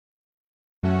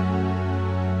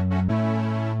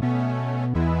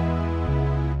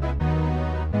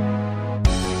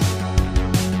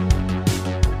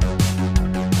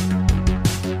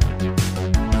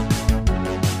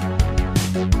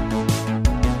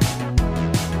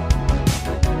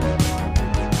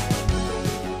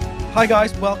Hi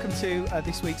guys, welcome to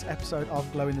this week's episode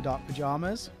of Glow in the Dark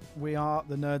Pajamas. We are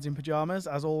the Nerds in Pajamas,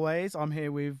 as always. I'm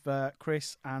here with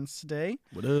Chris and Sadi.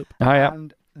 What up? Hiya.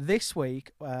 And this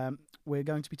week, we're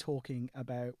going to be talking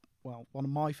about, well, one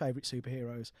of my favourite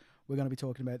superheroes. We're going to be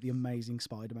talking about the Amazing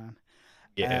Spider-Man.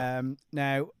 Yeah.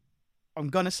 Now, I'm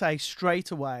going to say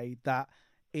straight away that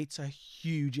it's a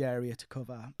huge area to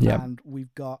cover. Yeah. And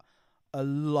we've got a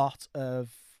lot of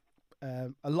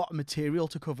material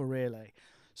to cover, really.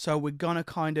 So we're going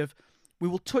to we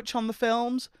will touch on the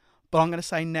films, but I'm going to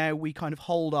say now we kind of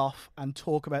hold off and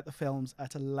talk about the films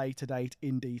at a later date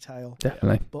in detail.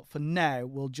 Definitely. But for now,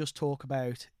 we'll just talk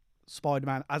about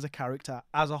Spider-Man as a character,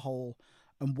 as a whole,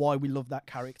 and why we love that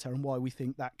character and why we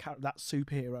think that that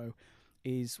superhero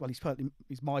is, well,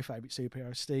 he's my favourite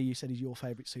superhero. Steve, you said he's your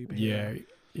favourite superhero.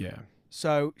 Yeah.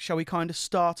 So shall we kind of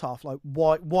start off, like,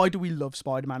 why do we love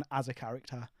Spider-Man as a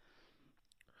character?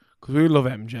 Because we love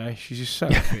MJ. She's just so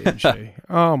fit, isn't she?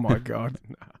 Oh, my God.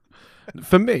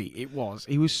 For me, he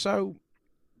was so,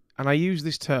 and I use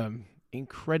this term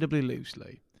incredibly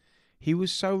loosely, he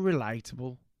was so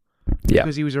relatable. Yeah.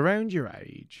 Because he was around your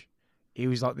age. He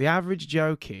was like the average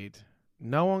Joe kid.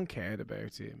 No one cared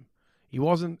about him. He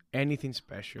wasn't anything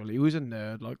special. He was a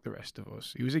nerd like the rest of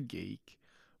us. He was a geek.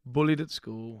 Bullied at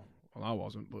school. Well, I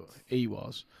wasn't, but he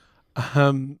was.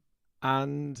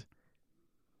 And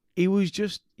he was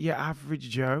just your average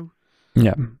Joe.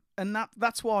 Yeah. And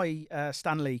that's why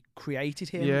Stan Lee created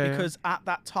him, because at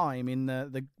that time in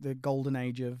the golden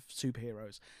age of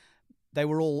superheroes, they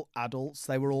were all adults.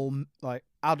 They were all like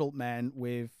adult men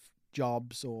with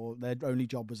jobs, or their only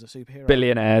job was a superhero.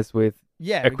 Billionaires with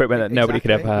equipment that nobody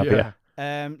could ever have.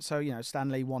 Yeah. So, you know,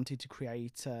 Stan Lee wanted to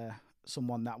create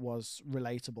someone that was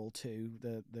relatable to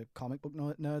the comic book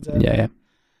nerds. Yeah.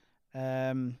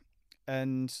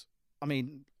 And I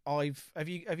mean, have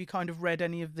you kind of read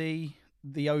any of the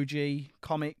OG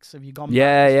comics? Have you gone?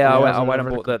 Yeah. I I went and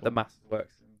read a bought the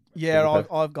Masterworks. Yeah,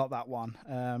 I've got that one.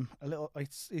 A little.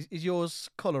 Is yours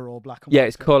colour or black and white? Yeah,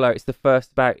 it's colour. It's the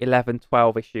first about 11,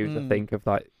 12 issues, I think, of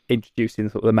like introducing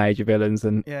sort of the major villains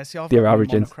and see, I've their got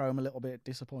origins. monochrome a little bit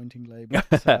disappointingly,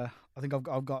 but I think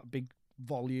I've got a big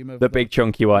volume of The big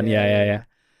chunky one. Yeah.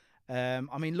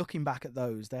 I mean, looking back at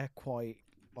those, they're quite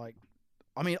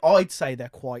I'd say they're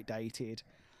quite dated.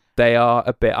 They are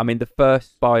a bit. I mean, the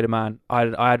first Spider-Man, I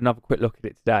had another quick look at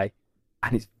it today,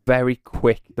 and it's very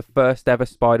quick. The first ever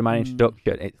Spider-Man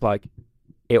introduction, it's like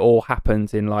it all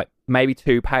happens in like maybe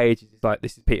 2 pages. It's like,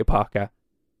 this is Peter Parker.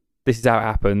 This is how it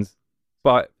happens.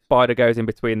 Spider goes in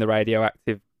between the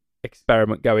radioactive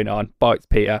experiment going on, bites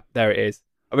Peter. There it is.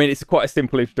 I mean, it's quite a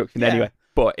simple introduction anyway,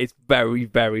 but it's very,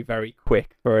 very, very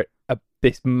quick for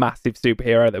this massive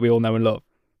superhero that we all know and love.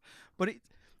 But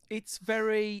it's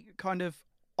very kind of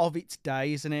its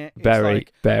day, isn't it? It's Very,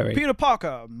 like, very. Peter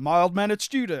Parker, mild-mannered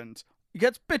student. He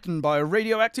gets bitten by a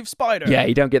radioactive spider. Yeah,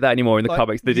 you don't get that anymore in the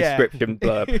comics, the description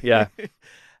blurb. Yeah.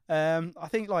 I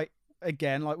think, like,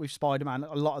 again, like with Spider-Man,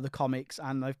 a lot of the comics,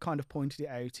 and they've kind of pointed it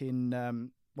out in,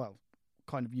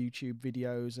 kind of YouTube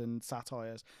videos and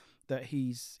satires, that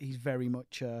he's very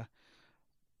much a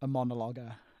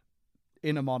monologuer.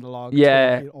 In a monologue.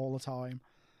 Yeah. All the time.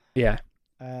 Yeah.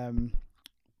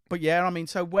 But yeah, I mean,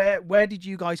 so where did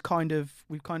you guys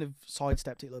we've kind of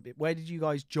sidestepped it a little bit. Where did you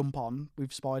guys jump on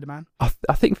with Spider-Man? I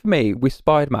think for me, with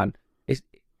Spider-Man,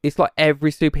 it's like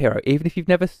every superhero, even if you've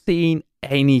never seen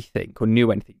anything or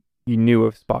knew anything, you knew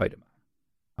of Spider-Man.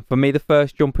 And for me, the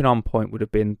first jumping on point would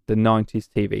have been the 90s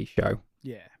TV show.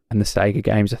 Yeah. And the Sega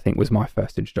games, I think, was my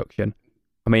first introduction.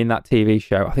 I mean, that TV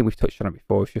show, I think we've touched on it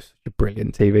before, it's just such a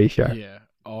brilliant TV show. Yeah.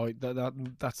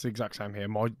 That's the exact same here.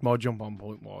 My jump on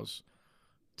point was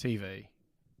TV,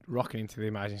 rocking into the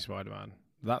Amazing Spider-Man,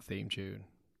 that theme tune.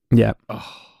 Yeah.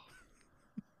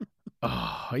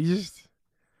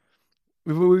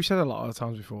 We've said a lot of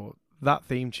times before, that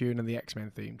theme tune and the X-Men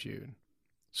theme tune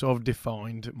sort of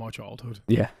defined my childhood.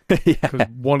 Yeah. Because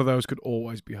one of those could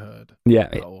always be heard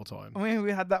at all time. I mean,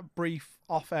 we had that brief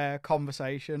off-air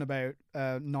conversation about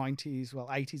 80s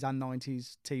and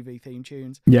 90s TV theme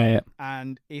tunes. Yeah.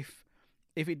 And if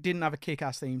it didn't have a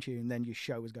kick-ass theme tune, then your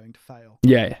show was going to fail.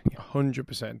 Yeah.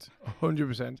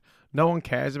 100%. No one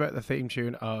cares about the theme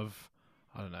tune of,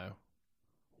 I don't know,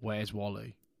 Where's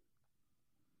Wally?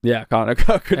 Yeah, I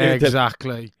couldn't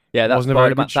exactly. Yeah, that's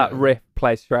Spider-Man. That show. riff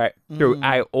plays throughout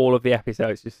all of the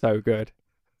episodes. It's so good.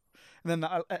 And then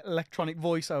that electronic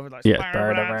voiceover, like,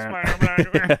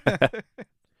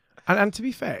 and to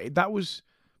be fair, that was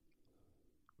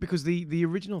because the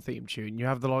original theme tune, you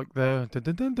have the dun,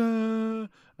 dun, dun, dun,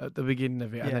 at the beginning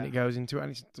of it, and then it goes into it,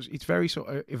 and it's very sort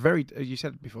of very, as you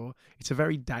said before, it's a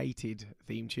very dated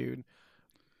theme tune.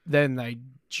 then they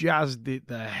jazzed it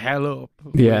the hell up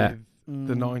Yeah. with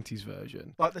the 90s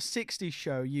version. Like the 60s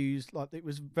show used, like, it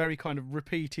was very kind of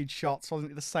repeated shots,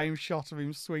 wasn't it? The same shot of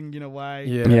him swinging away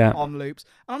Yeah. on loops.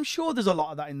 And I'm sure there's a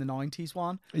lot of that in the 90s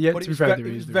one. Yeah, But to it be was, fair, it there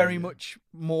was is, very yeah. much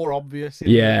more obvious in,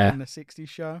 Yeah. in the 60s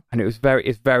show. And it's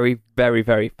very, very,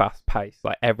 very fast paced.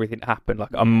 Like everything happened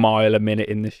like a mile a minute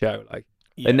in the show. Like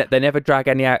they never drag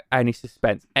any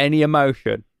suspense, any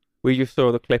emotion. We just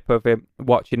saw the clip of him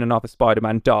watching another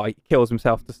Spider-Man die, kills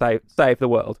himself to save the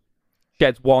world,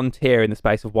 sheds one tear in the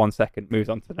space of 1 second, moves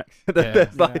on to the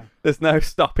next. There's no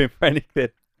stopping for anything.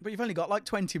 But you've only got like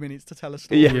 20 minutes to tell a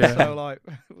story, Yeah. so like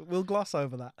we'll gloss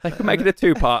over that. They can make it a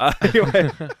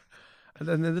two-parter. And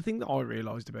then the thing that I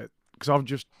realised about, because I've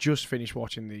just finished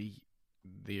watching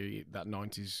that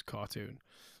 90s cartoon,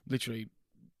 literally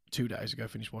 2 days ago,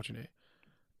 finished watching it.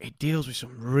 It deals with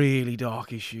some really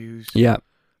dark issues. Yeah.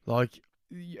 Like,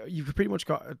 you've pretty much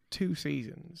got 2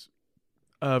 seasons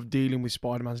of dealing with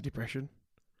Spider-Man's depression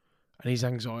and his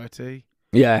anxiety.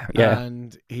 Yeah.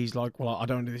 And he's like, well, I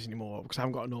don't do this anymore because I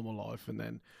haven't got a normal life. And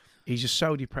then he's just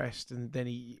so depressed, and then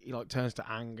he like turns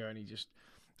to anger, and he just,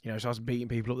 starts beating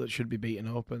people up that should be beaten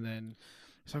up. And then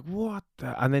it's like, what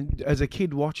the? And then as a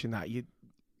kid watching that,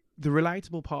 the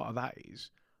relatable part of that is,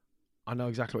 I know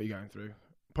exactly what you're going through.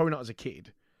 Probably not as a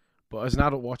kid, but as an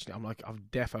adult watching it, I'm like,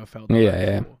 I've defo felt that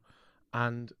way before.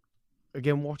 And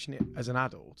again, watching it as an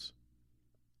adult,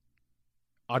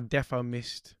 I defo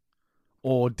missed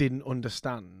or didn't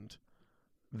understand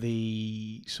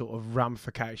the sort of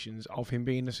ramifications of him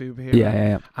being a superhero.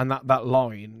 Yeah. And that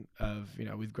line of,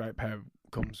 with great power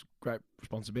comes great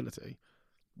responsibility.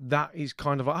 That is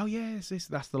kind of like, oh yes,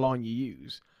 that's the line you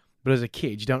use. But as a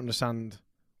kid, you don't understand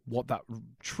what that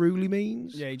truly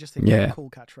means. Yeah, you just think it's a cool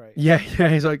catchphrase. Yeah,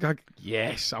 he's like,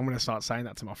 yes, I'm going to start saying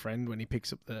that to my friend when he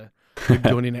picks up the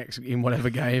gun in whatever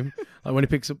game. Like when he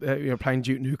picks up, playing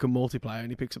Duke Nukem multiplayer, and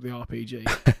he picks up the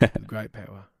RPG. With great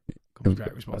power comes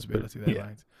great responsibility there,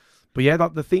 mate. But yeah,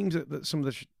 the themes that some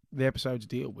of the episodes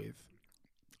deal with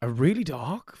are really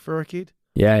dark for a kid.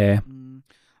 Yeah.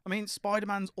 I mean,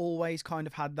 Spider-Man's always kind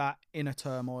of had that inner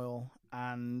turmoil,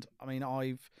 and I mean,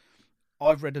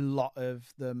 I've read a lot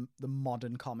of the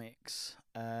modern comics.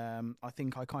 I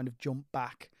think I kind of jumped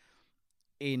back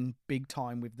in big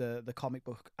time with the comic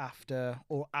book after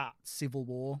or at Civil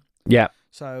War. Yeah.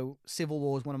 So Civil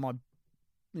War is one of my,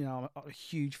 I'm a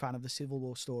huge fan of the Civil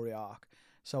War story arc.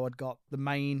 So I'd got the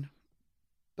main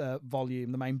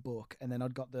volume, the main book, and then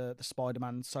I'd got the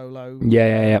Spider-Man solo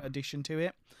addition to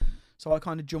it. So I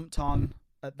kind of jumped on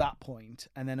at that point,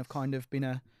 and then I've kind of been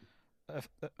a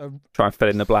try and fill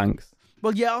in the blanks.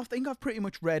 Well, yeah, I think I've pretty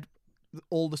much read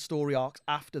all the story arcs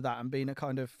after that and been a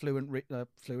kind of fluent reader,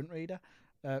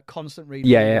 constant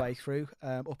reader all the way through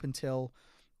up until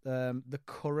the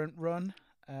current run.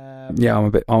 I'm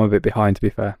a bit behind, to be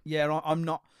fair. Yeah, I'm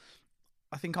not.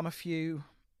 I think I'm a few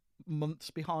months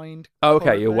behind. Oh,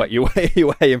 okay, you're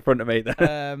way in front of me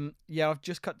then. I've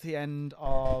just cut to the end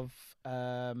of.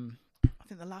 I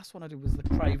think the last one I did was the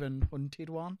Craven Hunted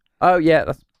one. Oh yeah,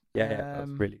 that's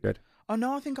really good. Oh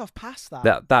no, I think I've passed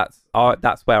that.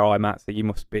 That's where I'm at. So you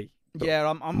must be. Yeah,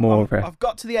 I've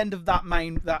got to the end of that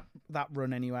main that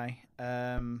run anyway.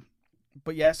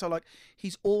 But yeah, so like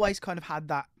he's always kind of had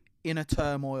that inner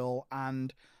turmoil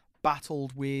and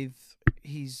battled with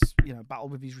his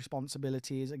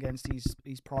responsibilities against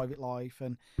his private life,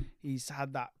 and he's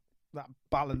had that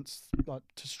balance, like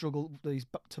to struggle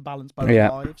to balance both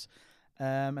lives.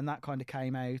 And that kind of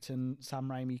came out, and Sam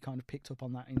Raimi kind of picked up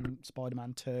on that in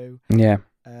Spider-Man 2. Yeah.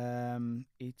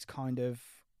 It's kind of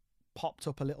popped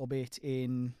up a little bit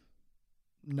in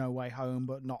No Way Home,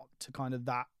 but not to kind of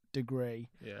that degree.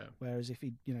 Yeah. Whereas if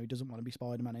he doesn't want to be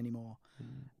Spider-Man anymore.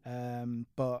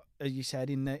 But as you said,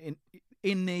 in the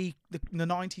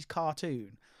 90s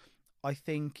cartoon, I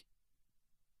think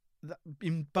that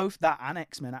in both that and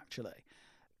X-Men actually,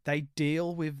 they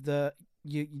deal with the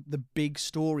big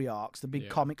story arcs, the big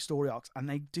comic story arcs, and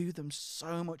they do them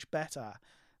so much better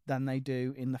than they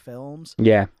do in the films.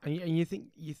 Yeah. And you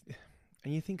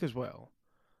think as well,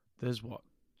 there's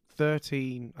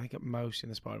 13, I think at most in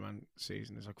the Spider-Man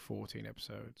season, there's like 14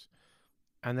 episodes,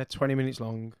 and they're 20 minutes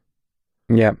long.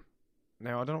 Yeah.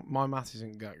 Now, my math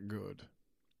isn't that good.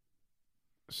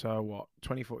 So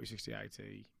 20, 40, 60,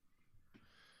 80,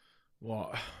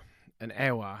 an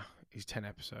hour is 10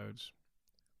 episodes.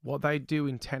 What they do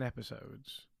in 10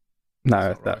 episodes.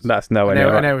 No, that's nowhere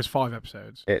near. An hour is 5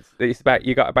 episodes. It's about,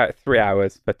 you got about 3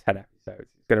 hours for 10 episodes.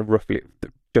 It's going to roughly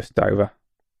just over.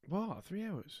 What? 3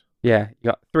 hours? Yeah, you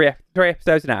got three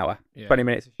episodes an hour. Yeah. 20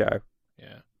 minutes a show.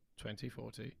 Yeah, 20,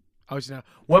 40. I was now.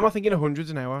 Why am I thinking of hundreds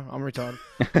an hour? I'm retarded.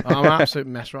 I'm an absolute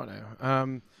mess right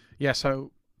now. Yeah.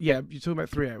 So yeah, you're talking about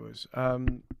 3 hours.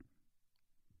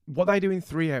 What they do in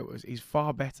 3 hours is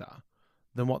far better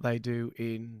than what they do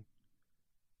in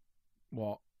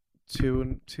what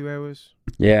 2 hours,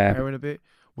 Yeah. hour and a bit.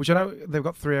 Which I know they've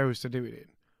got 3 hours to do it in,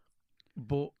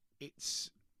 but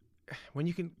it's when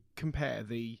you can compare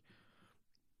the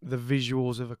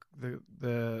visuals of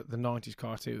the 90s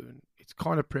cartoon, it's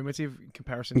kind of primitive in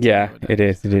comparison to Yeah, nowadays. it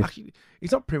is. It is. Actually,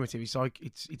 it's not primitive. It's like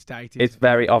it's dated. It's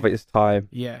very of its time.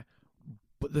 Yeah,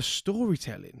 but the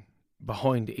storytelling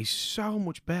behind it is so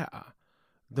much better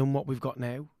than what we've got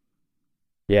now.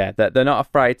 Yeah, they're not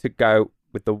afraid to go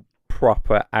with the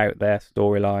proper out there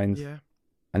storylines Yeah.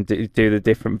 and do the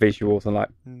different visuals and like.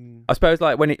 I suppose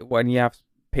like when you have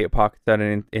Peter Parker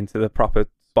turning into the proper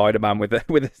Spider-Man with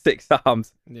the 6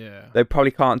 arms, Yeah. they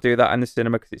probably can't do that in the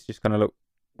cinema because it's just going to look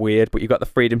weird. But you've got the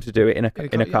freedom to do it in a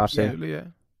cartoon. Absolutely, yeah.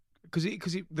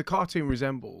 Because the cartoon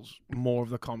resembles more of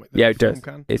the comic than Yeah, the it film does.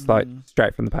 can. It's like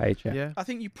straight from the page. Yeah. Yeah. I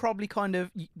think you probably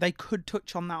they could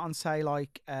touch on that on say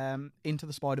like Into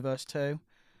the Spider-Verse 2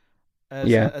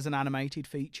 as an animated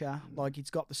feature. Like it's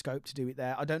got the scope to do it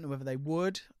there. I don't know whether they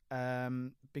would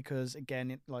because again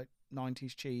it like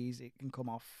 90s cheese, it can come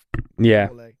off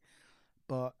poorly.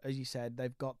 But as you said,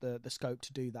 they've got the scope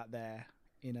to do that there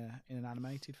in an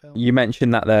animated film. You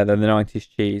mentioned that there, the 90s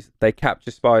cheese. They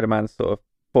capture Spider-Man's sort of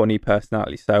funny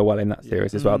personality so well in that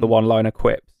series as well. The one-liner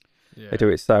quips. Yeah. They do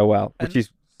it so well, which is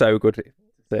so good to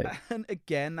see. And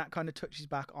again, that kind of touches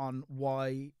back on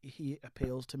why he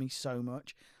appeals to me so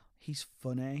much. He's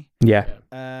funny. Yeah.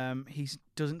 He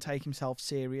doesn't take himself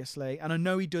seriously. And I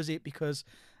know he does it because,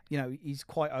 you know, he's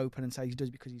quite open and says he does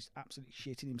it because he's absolutely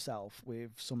shitting himself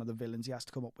with some of the villains he has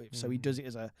to come up with. So he does it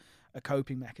as a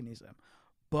coping mechanism.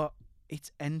 But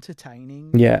it's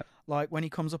entertaining. Yeah. Like when he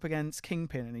comes up against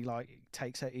Kingpin and he like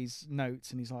takes out his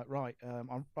notes and he's like, right,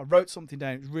 I wrote something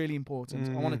down. It's really important.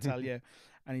 I want to tell you.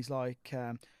 And he's like,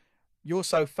 you're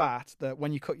so fat that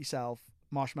when you cut yourself,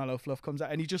 marshmallow fluff comes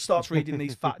out. And he just starts reading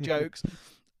these fat jokes.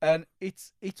 And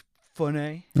it's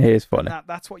funny. He is funny.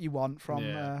 That's what you want from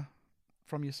your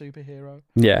superhero.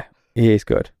 Yeah, he is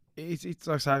good. It's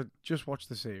like I said, just watch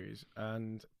the series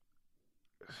and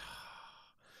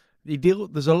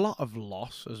there's a lot of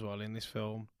loss as well in this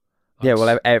film. Like, Yeah,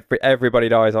 well, everybody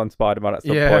dies on Spider-Man at some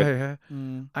point. Yeah.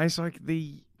 And it's like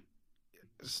the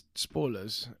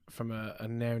spoilers from a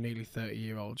now nearly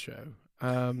 30-year-old show.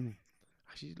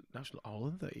 Actually, older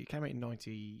than 30. It came out in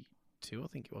 92, I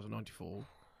think it was, or 94.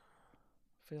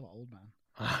 I feel like old,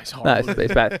 man. It's No, horrible.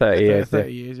 it's about 30 years.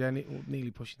 30 years, yeah, nearly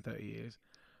pushing 30 years.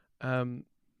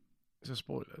 So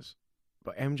spoilers.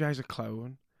 But MJ's a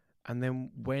clone. And then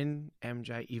when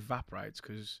MJ evaporates,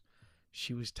 because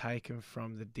she was taken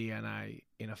from the DNA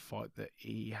in a fight that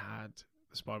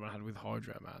Spider-Man had with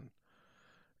Hydra Man,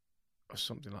 or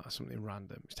something like that, something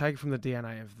random. It's taken from the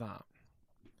DNA of that.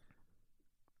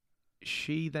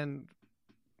 She then,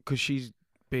 because she's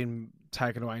been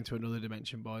taken away into another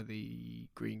dimension by the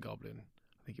Green Goblin,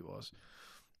 I think it was.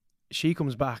 She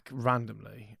comes back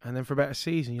randomly, and then for about a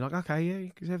season, you're like, okay, yeah,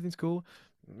 because everything's cool.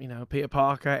 You know, Peter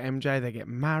Parker, MJ, they get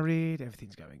married,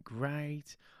 everything's going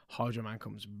great. Hydra Man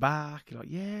comes back, you're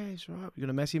like, yeah, it's right, we're going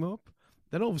to mess him up.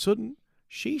 Then all of a sudden,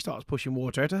 she starts pushing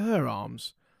water out of her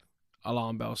arms.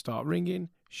 Alarm bells start ringing,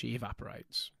 she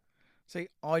evaporates. See,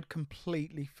 I'd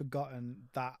completely forgotten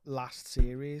that last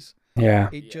series. Yeah.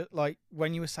 It just like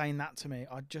when you were saying that to me,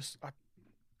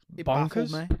 it Bonkers.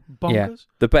 baffled me. Bonkers. Yeah.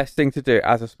 The best thing to do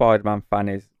as a Spider-Man fan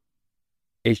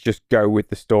is just go with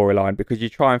the storyline, because you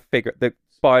try and figure the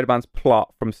Spider-Man's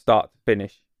plot from start to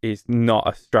finish is not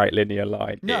a straight linear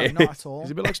line. No, not at all.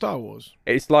 It's a bit like Star Wars.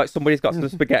 It's like somebody's got some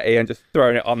spaghetti and just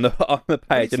thrown it on the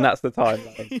page, and that's the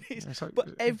timeline. It is. But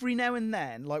every now and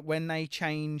then, like when they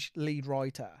change lead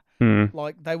writer,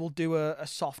 like they will do a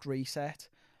soft reset.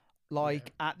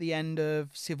 Like at the end of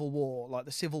Civil War, like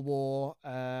the Civil War,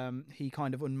 he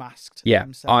kind of unmasked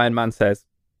himself. Iron Man says,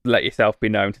 "Let yourself be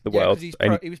known to the world." He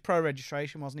was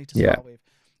pro-registration, wasn't he, to start with?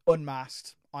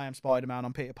 Unmasked. I am Spider-Man.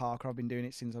 I'm Peter Parker. I've been doing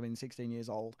it since I've been 16 years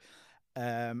old.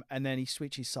 And then he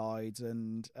switches sides,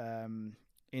 and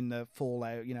in the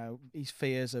fallout, you know, his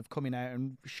fears of coming out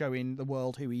and showing the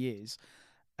world who he is,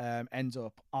 ends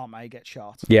up Aunt May gets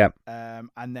shot. Yeah.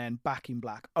 And then Back in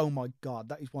Black. Oh my God,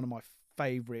 that is one of my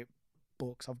favourite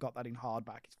books. I've got that in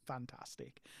hardback. It's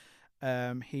fantastic.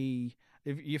 If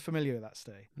you're familiar with that,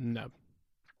 Steve? No.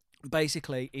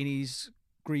 Basically, in his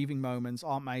grieving moments,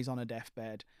 Aunt May's on a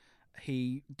deathbed.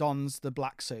 He dons the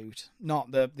black suit,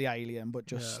 not the alien, but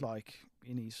just like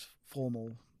in his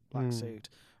formal black suit,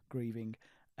 grieving.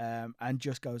 and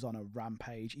just goes on a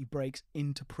rampage. He breaks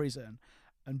into prison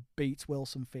and beats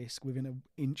Wilson Fisk within an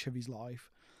inch of his life.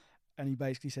 And he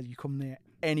basically said, "You come near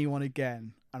anyone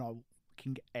again, and I'll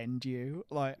fucking end you."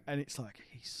 Like, and it's like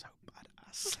he's so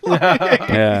badass. Like,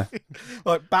 Yeah.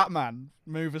 like Batman,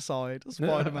 move aside.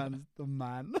 Spider-Man's the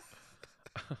man.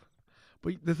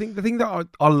 But the thing that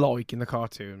I like in the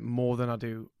cartoon more than I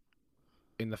do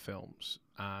in the films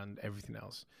and everything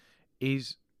else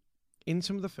is in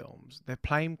some of the films they're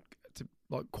playing to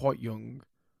like quite young.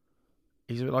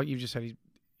 He's like you've just said, he's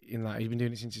been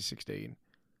doing it since he's 16.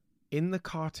 In the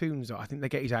cartoons, though, I think they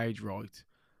get his age right.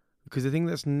 Because the thing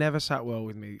that's never sat well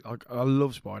with me, like I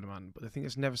love Spider-Man, but the thing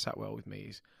that's never sat well with me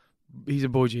is he's a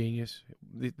boy genius.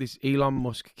 This Elon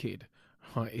Musk kid,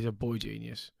 right, is a boy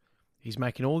genius. He's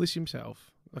making all this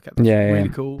himself. Okay, that's really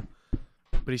cool.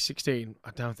 But he's 16.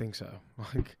 I don't think so.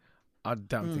 Like, I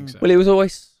don't think so. Well, he was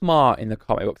always smart in the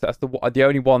comic books. That's the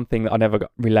only one thing that I never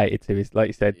got related to is, like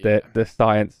you said, the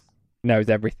science knows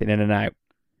everything in and out.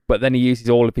 But then he uses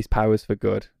all of his powers for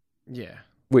good. Yeah.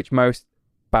 Which most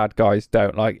bad guys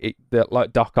don't. Like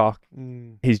Doc Ock,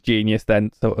 his genius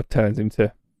then sort of turns him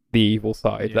to the evil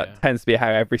side. Yeah. That tends to be how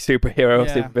every superhero or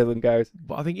supervillain goes.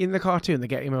 But I think in the cartoon they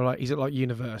get him like he's at like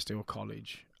university or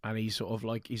college, and he's sort of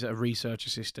like he's a research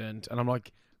assistant, and I'm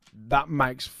like, that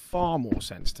makes far more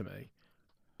sense to me.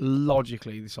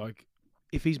 Logically, it's like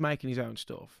if he's making his own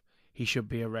stuff, he should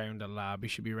be around a lab. He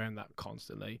should be around that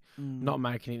constantly, not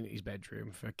making it in his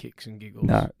bedroom for kicks and giggles.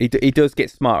 No, he does get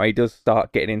smarter. He does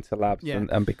start getting into labs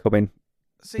and becoming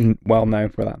well known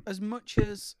for that. As much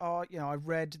as I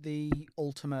read the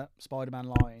Ultimate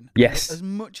Spider-Man line. Yes. As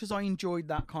much as I enjoyed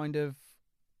that kind of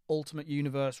Ultimate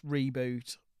Universe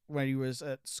reboot when he was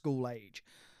at school age,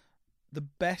 the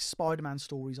best Spider-Man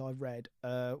stories I've read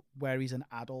where he's an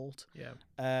adult. Yeah.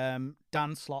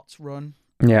 Dan Slott's run.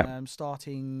 Yeah.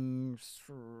 Starting.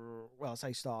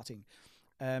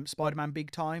 Spider-Man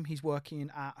Big Time. He's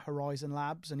working at Horizon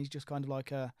Labs, and he's just kind of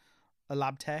like a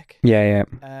lab tech. Yeah.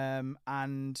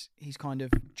 And he's kind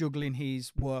of juggling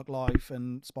his work life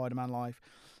and Spider-Man life.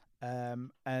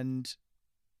 And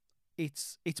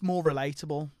it's more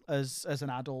relatable as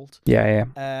an adult. Yeah.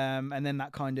 And then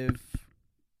that kind of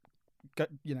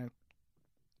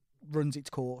runs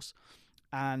its course.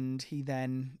 And you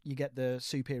get the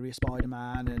superior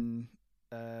Spider-Man,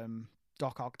 and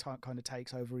Doc Ock kind of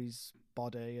takes over his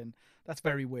body, and that's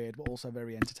very weird, but also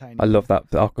very entertaining. I love that.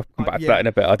 I'll come back to that in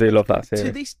a bit. I do love that series.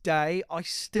 To this day, I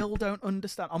still don't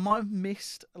understand. I might have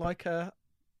missed like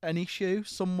an issue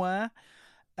somewhere.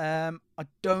 I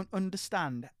don't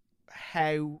understand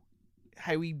how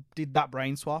he did that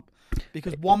brain swap,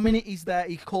 because 1 minute he's there,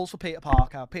 he calls for Peter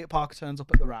Parker. Peter Parker turns up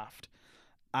at the raft.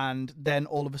 And then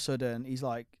all of a sudden, he's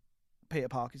like, Peter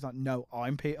Parker. He's like, "No,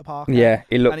 I'm Peter Parker." Yeah,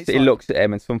 he looks like, at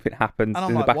him, and something happens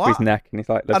in the back of his neck, and he's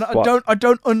like, and I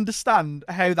don't understand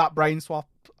how that brain swap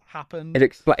happened.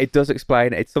 It does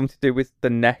explain it. It's something to do with the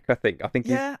neck. I think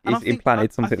he's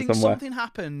implanted something somewhere. Something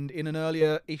happened in an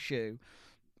earlier issue,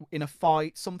 in a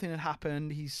fight. Something had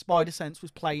happened. His spider sense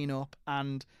was playing up,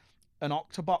 and an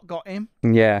Octobot got him.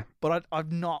 Yeah, but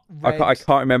I've not read. I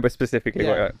can't remember specifically,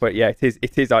 but yeah, it is.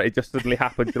 It just suddenly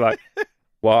happened. You're like,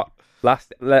 what?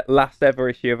 Last ever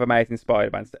issue of Amazing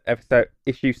Spider-Man, episode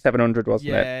issue 700,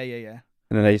 wasn't it? Yeah.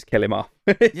 And then they just kill him off.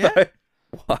 Yeah. Like,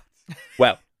 what?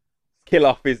 Well, kill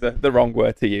off is the wrong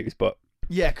word to use, but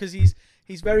yeah, because he's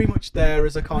very much there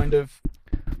as a kind of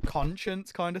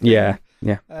conscience kind of thing.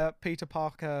 Yeah. Peter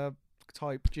Parker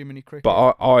type Jiminy Cricket.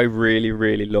 But I really,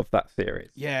 really love that series.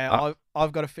 Yeah,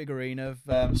 I've got a figurine of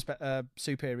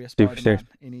Superior Spider-Man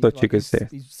in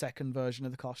his second version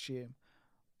of the costume.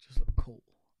 Just look cool.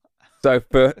 So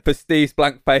for Steve's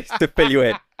blank face to fill you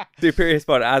in, Superior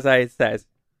Spider, as I says,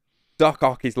 Doc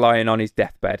Ock is lying on his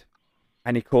deathbed,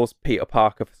 and he calls Peter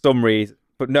Parker for some reason,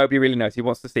 but nobody really knows. He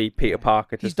wants to see Peter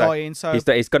Parker. He's dying, so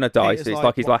he's gonna die. Peter's so it's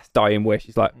like his last dying wish.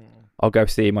 He's like, I'll go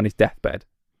see him on his deathbed.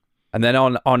 And then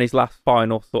on his last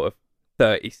final sort of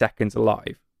 30 seconds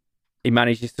alive, he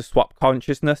manages to swap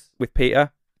consciousness with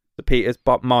Peter. So Peter's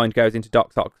mind goes into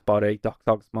Doc Ock's body. Doc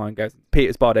Ock's mind goes into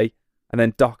Peter's body. And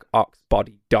then Doc Ock's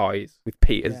body dies with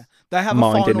Peter's mind. They have a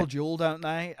final duel, don't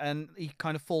they? And he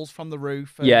kind of falls from the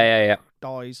roof and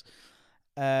dies.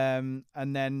 And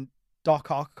then Doc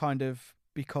Ock kind of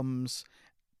becomes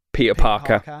Peter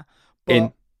Parker.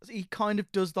 But he kind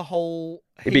of does the whole...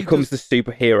 He becomes the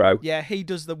superhero. Yeah, he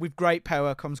does the with great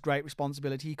power comes great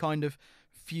responsibility. He kind of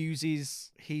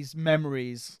fuses his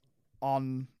memories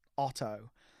on Otto.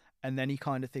 And then he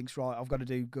kind of thinks, right, I've got to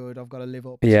do good. I've got to live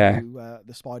up to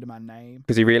the Spider-Man name.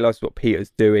 Because he realises what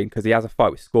Peter's doing, because he has a fight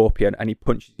with Scorpion and he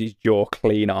punches his jaw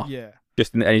clean off. Yeah.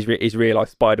 he's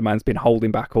realised Spider-Man's been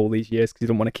holding back all these years because he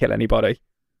doesn't want to kill anybody.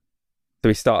 So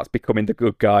he starts becoming the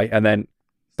good guy, and then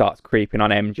starts creeping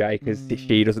on MJ because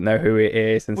she doesn't know who it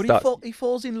is, and he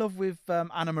falls in love with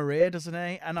Anna Maria, doesn't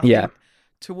he? And I Yeah. think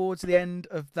towards the end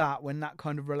of that, when that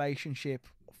kind of relationship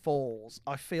falls,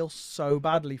 I feel so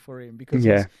badly for him because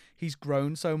he's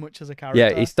grown so much as a character.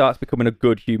 Yeah, he starts becoming a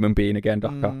good human being again,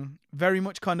 Doc Ock. Very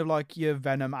much kind of like your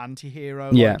Venom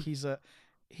anti-hero. Yeah. Like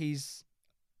he's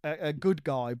a good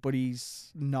guy, but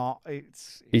he's not.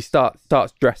 He starts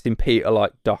dressing Peter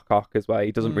like Doc Ock as well.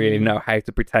 He doesn't really know how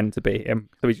to pretend to be him,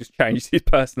 so he just changes his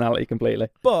personality completely.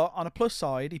 But on a plus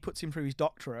side, he puts him through his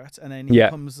doctorate, and then he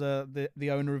becomes the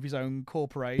owner of his own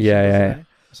corporation. Yeah.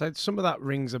 So some of that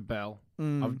rings a bell.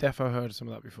 I've definitely heard some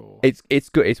of that before. It's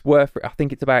good. It's worth it. I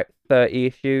think it's about 30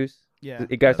 issues. Yeah,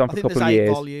 it goes on for a couple of years.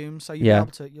 8 volumes, so you'll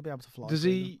be able to fly. Does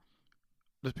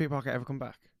Peter Parker ever come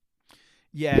back?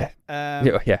 Yeah.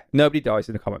 Nobody dies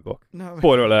in the comic book. No.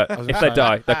 Spoiler alert. If they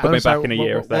die, they're coming back in a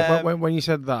year or so. When you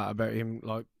said that about him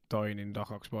like dying in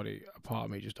Doc Ock's body, a part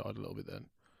of me just died a little bit then.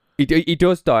 He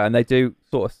does die, and they do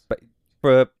sort of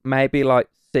for maybe like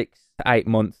 6 to 8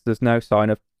 months. There's no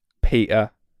sign of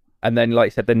Peter, and then like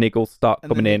you said, the niggles start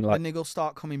coming in. Like the niggles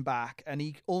start coming back, and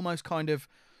he almost kind of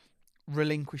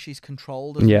relinquishes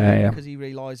control. Doesn't he? Because he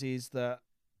realizes that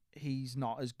he's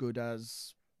not as good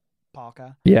as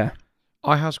Parker. Yeah.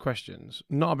 I has questions,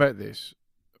 not about this,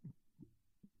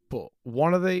 but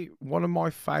one of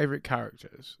my favourite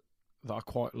characters that I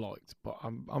quite liked, but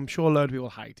I'm sure a load of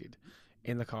people hated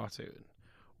in the cartoon,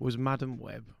 was Madam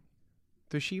Web.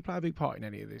 Does she play a big part in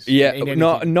any of this? Yeah,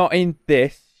 not in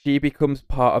this. She becomes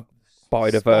part of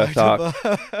Spider-Verse arc,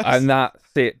 and that's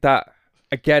it. That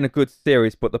again, a good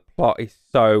series, but the plot is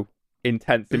so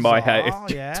intense in my head.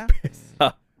 It's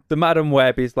just the Madam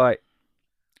Web is like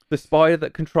the spider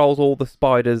that controls all the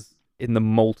spiders in the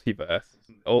multiverse,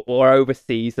 or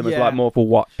oversees them as like more of a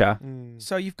watcher.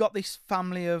 So you've got this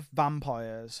family of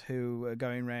vampires who are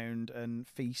going around and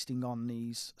feasting on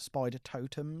these spider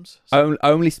totems.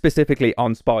 Only specifically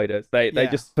on spiders. They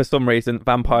just, for some reason,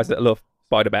 vampires that love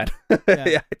Spider-Man.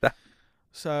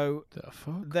 So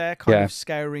they're kind of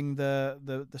scouring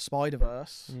the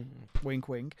Spider-Verse, wink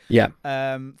wink,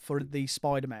 for the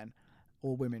Spider-Men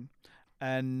or women.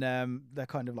 And they're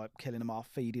kind of like killing them off,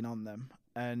 feeding on them.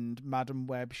 And Madam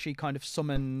Web, she kind of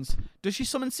summons. Does she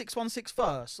summon 616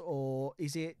 first, or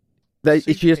is it? It's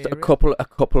just a couple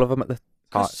of them at the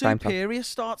same time. Superior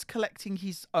starts collecting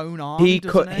his own army.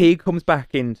 He comes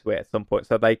back into it at some point,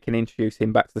 so they can introduce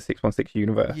him back to the 616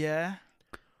 universe. Yeah.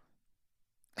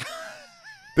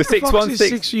 The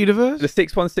 616 universe. The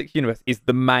 616 universe is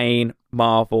the main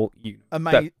Marvel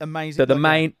universe. Amazing. So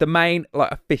the main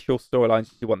like official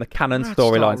storylines, you want the canon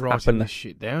storylines happen. This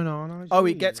shit down,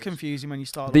 it gets confusing when you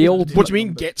start. What do you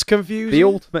mean gets confusing? The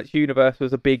Ultimate Universe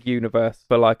was a big universe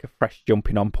for like a fresh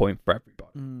jumping on point for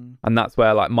everybody, and that's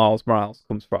where like Miles Morales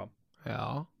comes from.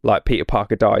 Yeah. Like Peter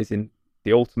Parker dies in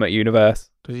the Ultimate Universe.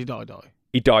 Does he die?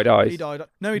 He dies. He died.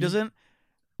 No, he doesn't.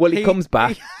 Well, he comes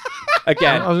back.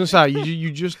 Again, I was gonna say you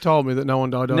just told me that no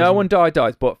one dies. No one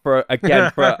dies, but for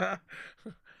 2-3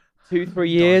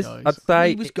 years, I'd say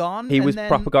he was gone. He was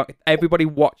proper gone. Everybody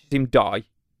watches him die,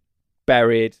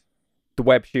 buried. The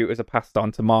web shooters are passed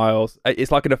on to Miles.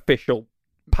 It's like an official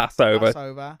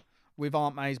Passover with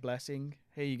Aunt May's blessing.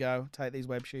 Here you go. Take these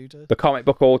web shooters. The comic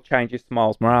book all changes to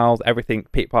Miles Morales. Everything.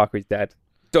 Peter Parker is dead,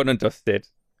 done and dusted.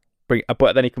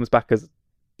 But then he comes back as.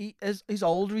 He's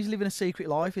older. He's living a secret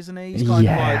life, isn't he? He's kind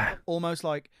of like almost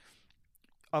like,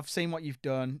 I've seen what you've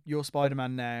done. You're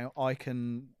Spider-Man now. I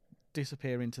can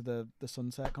disappear into the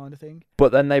sunset, kind of thing.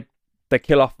 But then they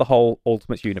kill off the whole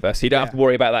Ultimate Universe. So you don't have to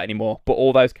worry about that anymore. But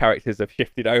all those characters have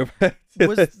shifted over.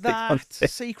 Was that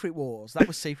Secret Wars? That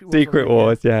was Secret Wars. Secret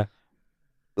Wars, yeah.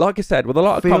 Like I said, with a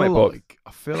lot of comic books,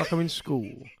 I feel like I'm in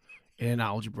school in an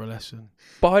algebra lesson.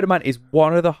 Spider-Man is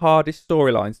one of the hardest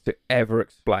storylines to ever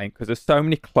explain because there's so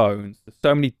many clones, there's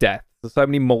so many deaths, there's so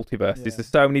many multiverses, there's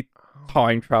so many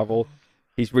time travel.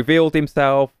 He's revealed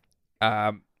himself.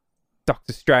 Doctor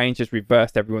Strange has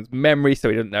reversed everyone's memory, so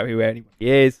he doesn't know who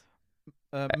anybody is.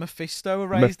 Mephisto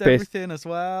erased everything as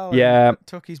well. Yeah.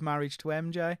 Took his marriage to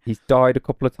MJ. He's died a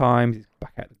couple of times. He's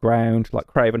back out the ground. Like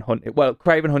Craven Hunt. Well,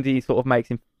 Craven Hunt, he sort of makes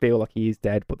him feel like he is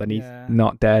dead, but then he's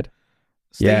not dead.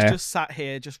 Steve's just sat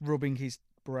here, just rubbing his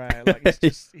brow, like it's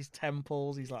just his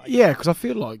temples. He's like, because I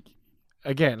feel like,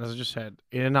 again, as I just said,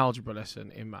 in an algebra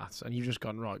lesson in maths, and you've just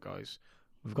gone, right, guys,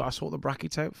 we've got to sort the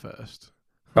brackets out first.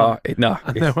 No.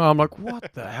 And then I'm like,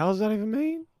 what the hell does that even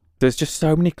mean? There's just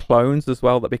so many clones as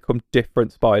well that become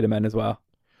different Spider-Men as well.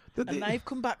 And they've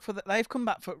come back for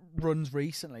runs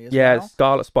recently as well. Yeah,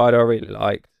 Scarlet Spider I really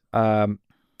liked.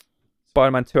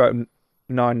 Spider-Man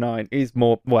 2099 is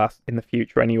more, well, in the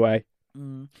future anyway.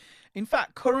 Mm. In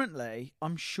fact, currently,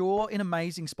 I'm sure in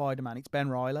Amazing Spider-Man, it's Ben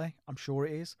Reilly. I'm sure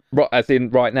it is. Right, as in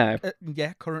right now.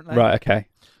 Yeah, currently. Right, okay.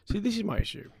 See, this is my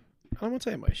issue. I'm gonna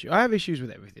tell you my issue. I have issues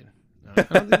with everything. Right?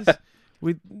 I have this-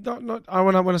 with not I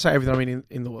when I say everything, I mean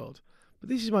in the world. But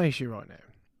this is my issue right now.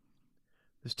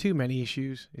 There's too many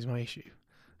issues. Is my issue.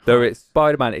 There is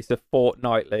Spider-Man. It's a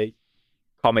fortnightly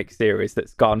comic series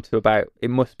that's gone to about. It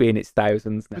must be in its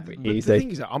thousands now. But Easy. the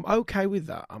thing is that I'm okay with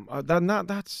that.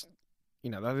 That's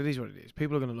that it is what it is.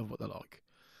 People are gonna love what they like.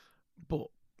 But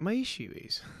my issue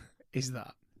is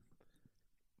that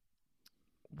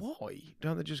why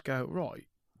don't they just go right?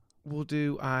 We'll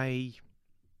do I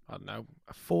don't know,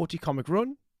 a 40 comic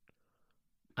run,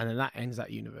 and then that ends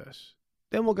that universe.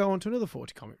 Then we'll go on to another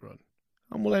 40 comic run,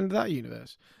 and we'll end that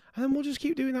universe, and then we'll just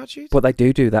keep doing that shit. But they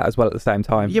do that as well at the same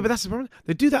time. Yeah, but that's the problem.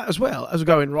 They do that as well as we're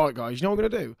going, right, guys, you know what we're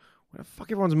going to do? We're going to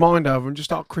fuck everyone's mind over and just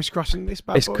start crisscrossing this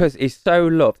bad It's boy. because it's so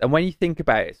loved. And when you think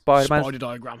about it, Spider-Man, Spider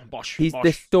diagram, bosh, this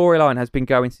bosh. storyline has been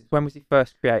going since, when was he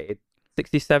first created?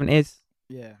 60s, 70s?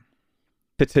 Yeah.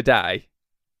 To today.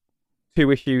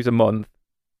 2 issues a month.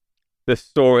 The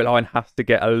storyline has to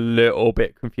get a little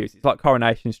bit confused. It's like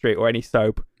Coronation Street or any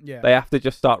soap. Yeah. They have to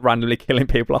just start randomly killing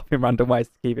people off in random ways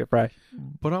to keep it fresh.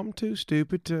 But I'm too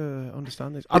stupid to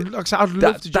understand this. I'd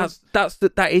love to just...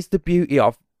 That is the beauty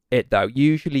of it, though.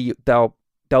 Usually they'll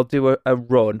do a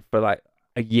run for like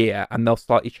a year and they'll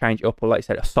slightly change it up, or like you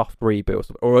said, a soft reboot, or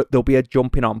something. Or there'll be a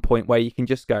jumping on point where you can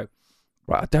just go,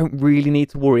 right, I don't really need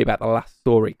to worry about the last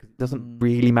story because it doesn't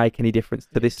really make any difference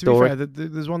to this story. To be fair,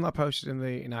 there's one that I posted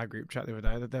in our group chat the other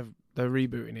day that they're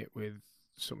rebooting it with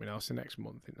something else the next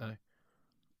month, didn't they?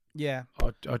 Yeah.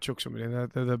 I chuck something in there.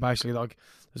 They're basically like,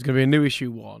 there's going to be a new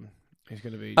issue 1. It's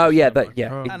going to be. Oh, yeah, like,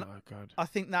 yeah. Oh And my god. I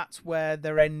think that's where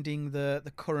they're ending the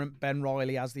current Ben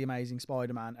Reilly as the Amazing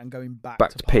Spider-Man and going back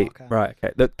to Pete. Parker. Right,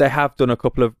 okay. They have done a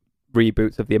couple of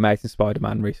reboots of the Amazing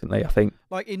Spider-Man recently, I think.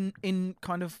 Like in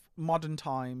kind of modern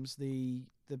times, the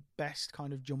best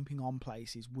kind of jumping on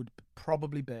places would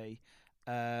probably be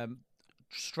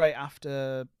straight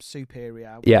after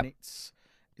Superior. When Yeah. is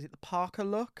it the Parker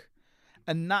look?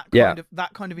 And that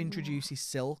kind of introduces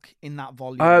Silk in that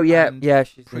volume. Oh, yeah, and yeah.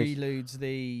 She's preludes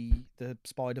the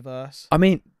Spider-Verse. I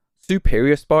mean,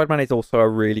 Superior Spider-Man is also a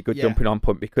really good Yeah. jumping on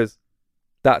point because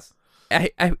that's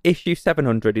issue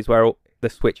 700 is where the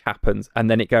switch happens,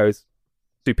 and then it goes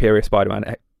Superior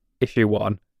Spider-Man issue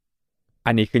 1,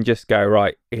 and you can just go,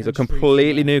 right, he's a And just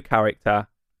completely reach new character.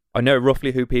 I know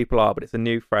roughly who people are, but it's a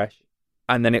new, fresh,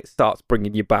 and then it starts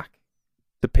bringing you back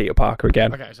to Peter Parker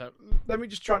again. Okay, so let me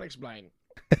just try and explain.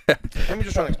 Yeah.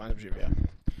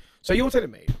 So you're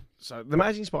telling me, so the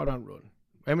Amazing Spider-Man run,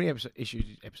 how many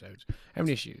episodes? How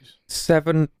many issues?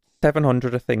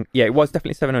 700, I think. Yeah, it was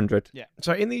definitely 700.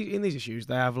 So in these issues,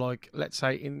 they have like, let's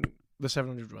say in the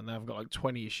 700 run, they've got like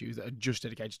 20 issues that are just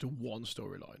dedicated to one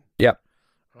storyline. Yep.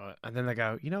 Right, and then they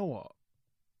go, you know what?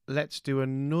 Let's do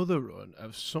another run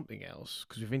of something else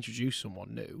because we've introduced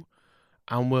someone new,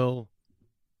 and we'll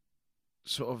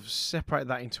sort of separate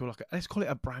that into like let's call it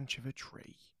a branch of a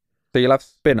tree. So you'll have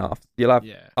spin-offs. You'll have,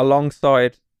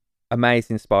 alongside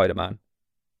Amazing Spider-Man,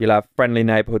 you'll have Friendly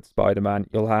Neighborhood Spider-Man.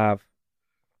 You'll have,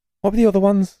 what were the other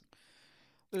ones?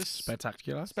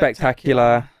 Spectacular.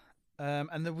 Spectacular.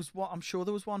 And there was one. I'm sure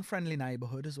there was one Friendly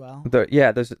Neighborhood as well.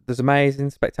 There's Amazing,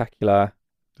 Spectacular.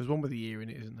 There's one with a year in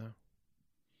it, isn't there?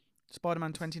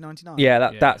 Spider-Man 2099.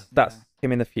 Yeah, that's Yeah.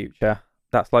 him in the future.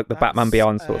 That's like the Batman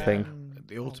Beyond sort of thing.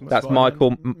 The Ultimate That's Spider-Man.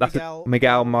 Michael. That's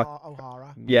Miguel.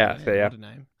 O'Hara. Yeah, so yeah. What a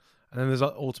name. And then there's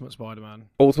like Ultimate Spider-Man.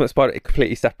 Ultimate Spider, a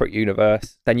completely separate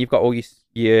universe. Then you've got all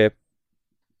your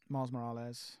Miles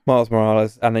Morales. Miles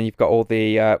Morales, and then you've got all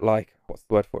the like, what's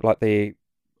the word for it? Like the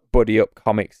buddy up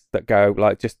comics that go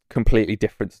like just completely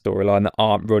different storyline that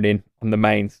aren't running on the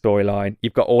main storyline.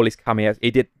 You've got all his cameos.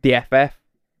 He did the FF.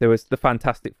 There was the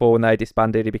Fantastic Four when they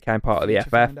disbanded. He became part of the Future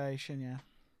FF. Foundation, yeah.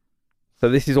 So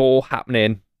this is all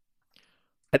happening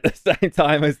at the same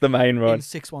time as the main run. In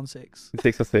 616.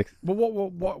 606. But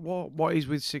what is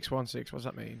with 616? What does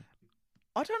that mean?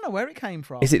 I don't know where it came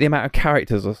from. Is it the amount of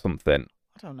characters or something?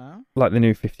 I don't know. Like the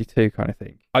new 52 kind of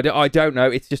thing. I don't know.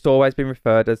 It's just always been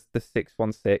referred as the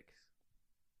 616.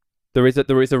 There is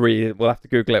a reason. We'll have to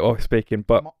Google it while we're speaking,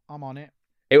 but I'm on it.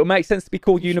 it would make sense to be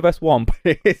called Universe 1, but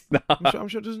it's not. I'm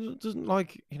sure doesn't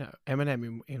like, you know,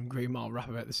 Eminem in Green Mile rap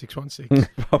about the 616.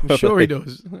 I'm sure he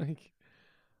does. Like,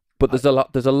 But there's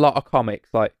a lot of comics.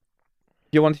 Like,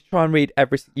 if you want to try and read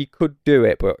you could do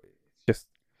it, but it's just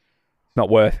not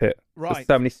worth it. Right. There's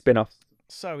so many spin-offs.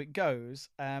 So it goes.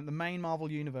 The main Marvel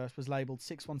universe was labelled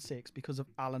 616 because of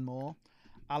Alan Moore.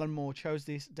 Alan Moore chose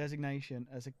this designation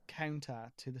as a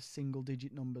counter to the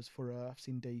single-digit numbers for Earths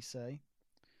in DC.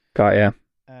 Got yeah.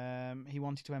 He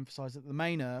wanted to emphasise that the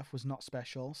main Earth was not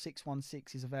special.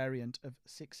 616 is a variant of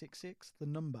 666, the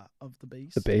number of the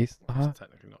beast. The Beast. It's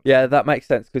technically not. Yeah, that makes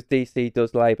sense because DC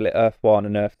does label it Earth 1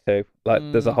 and Earth 2. Like,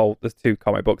 there's two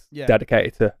comic books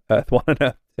dedicated to Earth 1 and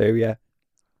Earth 2. Yeah.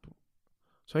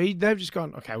 So they've just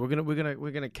gone. Okay, we're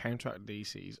gonna counteract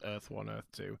DC's Earth 1, Earth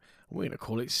 2. And we're gonna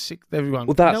call it 6. Everyone.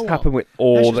 Well, that's happened with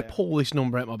all Let's the. just pull this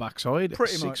number out my backside.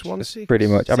 Pretty much. 616. Pretty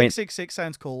much. I mean, 666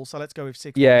 sounds cool, so let's go with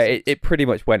 616. yeah, it pretty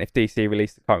much went. If DC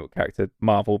released a comic book character,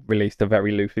 Marvel released a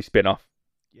very loosely spin-off.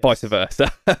 Yes. Vice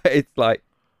versa. It's like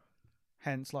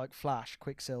Hence, like Flash,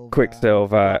 Quicksilver,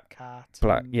 Quicksilver, Cat.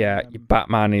 Black. and, Yeah, your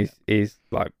Batman is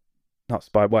like not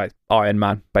Spider. Well, it's Iron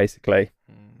Man basically.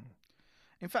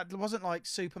 In fact, it wasn't like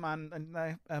Superman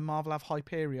and Marvel have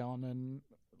Hyperion and.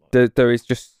 There is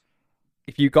just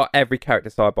if you got every character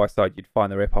side by side, you'd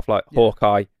find the rip-off. Like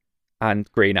Hawkeye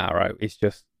and Green Arrow. It's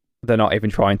just they're not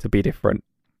even trying to be different,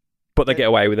 but they get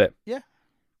away with it. Yeah,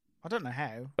 I don't know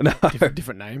how. No.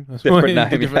 Different name. That's Different why-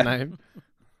 name, Different yeah.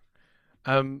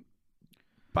 name.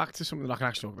 Back to something that I can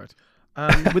actually talk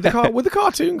about. With the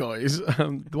cartoon guys,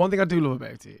 the one thing I do love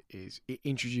about it is it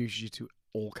introduces you to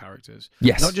all characters,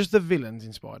 Yes, not just the villains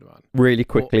in Spider-Man. really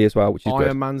quickly as well, which is Iron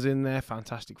good. Man's in there,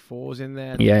 Fantastic Four's in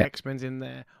there, Yeah. X-Men's in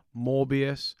there,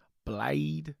 Morbius,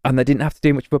 Blade. And they didn't have to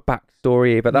do much of a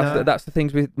backstory either. No. That's the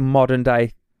things with modern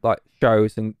day like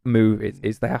shows and movies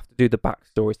is they have to do the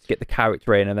backstories to get the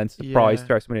character in and then surprise Yeah.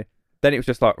 throw someone in. Then it was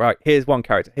just like, right, here's one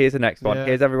character, here's the next one, Yeah.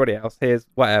 here's everybody else, here's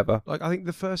whatever. Like I think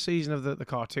the first season of the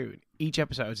cartoon, each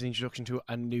episode is an introduction to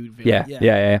a new villain.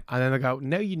 Yeah. And then they go,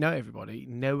 now you know everybody.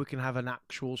 Now we can have an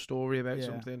actual story about Yeah.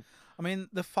 something. I mean,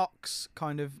 the Fox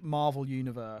kind of Marvel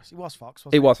universe. It was Fox,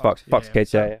 wasn't It it? was Fox Yeah.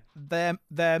 Kids, yeah.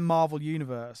 Their Marvel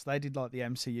universe. They did like the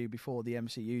MCU before the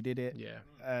MCU did it, Yeah.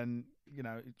 and it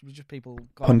was just people.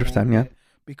 got 100%, on board yeah. with it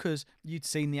because you'd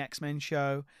seen the X-Men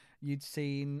show, you'd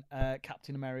seen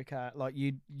Captain America, like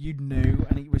you knew,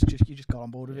 and it was just you just got on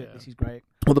board with it. Yeah. This is great.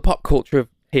 Well, the pop culture of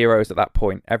heroes at that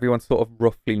point, everyone sort of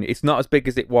roughly knew. It's not as big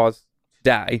as it was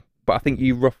today, but I think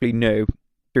you roughly knew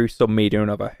through some media or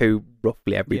another who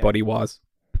roughly everybody was.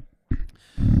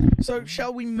 So,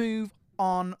 shall we move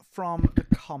on from the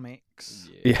comics?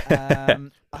 Yeah.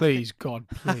 Please, God,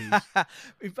 please.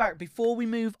 In fact, before we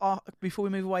move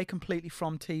away completely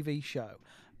from TV show,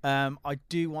 I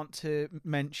do want to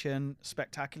mention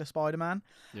Spectacular Spider-Man.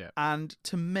 Yeah. And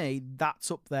to me,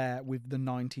 that's up there with the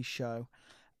 '90s show.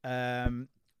 I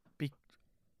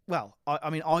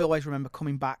always remember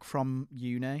coming back from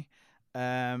uni.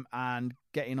 And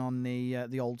getting on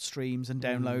the old streams and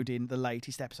downloading the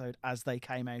latest episode as they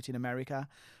came out in America,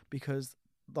 because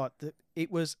like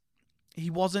he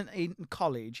wasn't in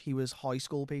college, he was high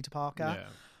school Peter Parker, Yeah.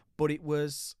 but it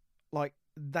was like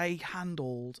they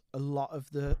handled a lot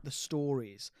of the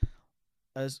stories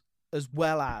as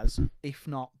well as, if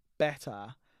not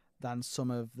better than some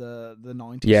of the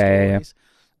 90s stories.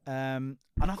 And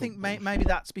I think maybe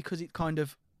that's because it kind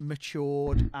of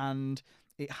matured and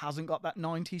it hasn't got that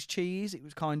 90s cheese. It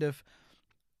was kind of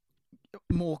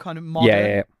more kind of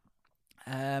modern.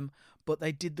 Yeah. But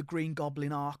they did the Green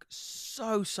Goblin arc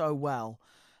so well.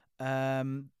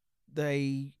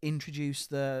 They introduced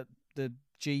the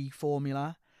G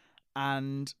formula,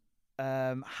 and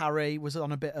Harry was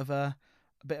on a bit of a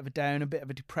down, a bit of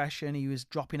a depression. He was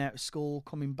dropping out of school,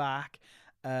 coming back.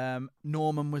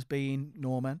 Norman was being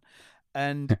Norman,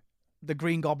 and the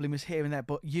Green Goblin was here and there,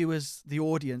 but you as the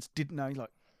audience didn't know, like,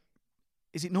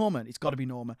 is it Norman? It's got to be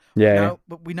Norman. Yeah.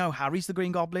 But we know Harry's the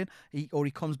Green Goblin. He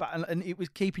comes back, and it was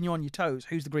keeping you on your toes.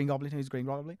 Who's the Green Goblin? Who's the Green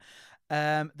Goblin?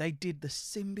 They did the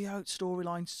symbiote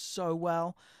storyline so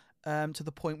well, to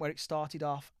the point where it started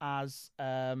off as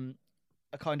a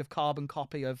kind of carbon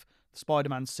copy of the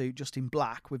Spider-Man suit, just in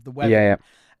black with the webbing. Yeah.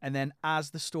 And then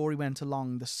as the story went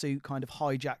along, the suit kind of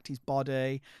hijacked his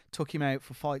body, took him out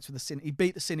for fights with he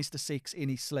beat the Sinister Six in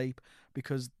his sleep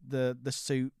because the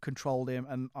suit controlled him,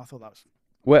 and I thought that was...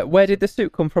 Where did the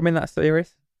suit come from in that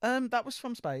series? That was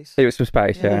from space. It was from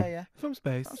space, yeah. Yeah. From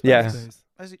space. Yeah.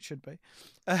 As it should be.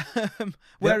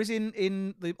 Whereas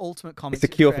in the Ultimate Comics,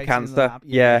 It's a cure for created in the cancer. lab.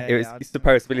 Yeah, it's I-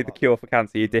 supposedly the cure for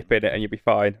cancer. You dip in it and you'll be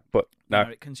fine, but no.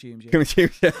 it consumes you.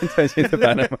 Consumes you and turns you into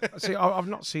venom. See, I've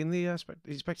not seen the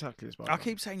Spectacular Spider-Man. I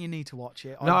keep saying you need to watch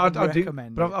it. No, I do,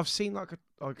 recommend but it. I've seen like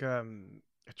a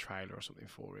trailer or something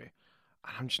for it,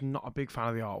 and I'm just not a big fan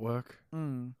of the artwork.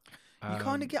 You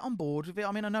kind of get on board with it.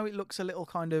 I mean, I know it looks a little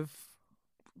kind of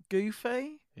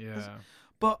goofy, Yeah.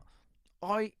 but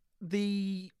I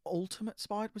the Ultimate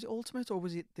Spider? Was it Ultimate or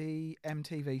was it the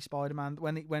MTV Spider-Man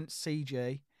when it went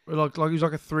CG? Like it was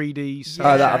like a 3D.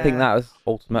 Oh, that I Yeah. think that was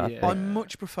Ultimate. Yeah. I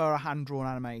much prefer a hand-drawn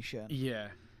animation. Yeah,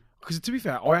 because to be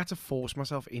fair, I had to force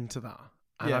myself into that,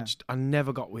 and Yeah. I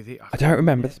never got with it. I don't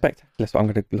remember the Spectacular, so I'm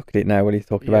going to look at it now when he's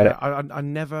talking about it. I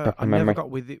never Back in memory. got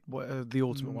with it. The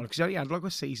Ultimate one, because it only had like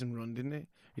a season run, didn't it?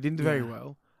 It didn't do very Yeah.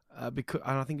 well, because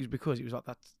and I think it was because it was like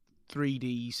that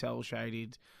 3D cell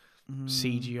shaded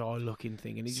CGI looking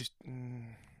thing, and it just.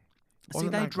 See,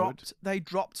 wasn't they that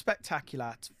dropped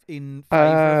Spectacular in. Oh,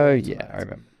 favour of yeah, Ultimate. I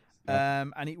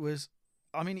remember. And it was,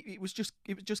 I mean, it was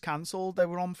just cancelled. They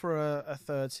were on for a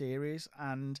third series,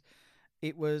 and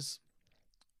it was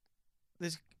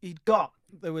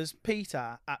there was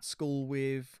Peter at school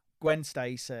with Gwen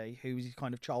Stacy, who was his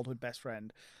kind of childhood best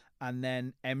friend, and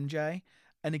then MJ.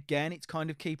 And again, it's kind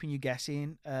of keeping you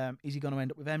guessing. Is he going to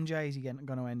end up with MJ? Is he going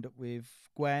to end up with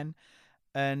Gwen?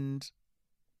 And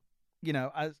you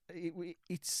know, as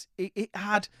it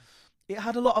had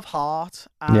a lot of heart,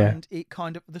 and it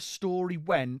kind of, the story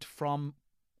went from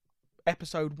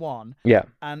episode 1, Yeah.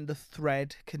 and the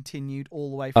thread continued all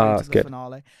the way through to that's the good.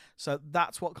 finale. So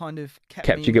that's what kind of kept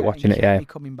Kept me you in there watching and it, kept yeah. me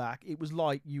coming back. It was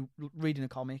like you reading a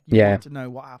comic. You Yeah. want to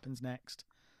know what happens next.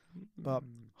 But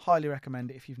highly recommend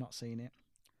it if you've not seen it.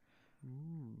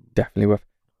 Definitely worth.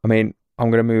 I mean, I'm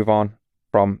going to move on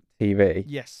from TV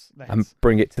Yes, and let's.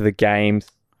 bring it to the games,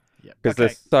 Yeah. because Okay.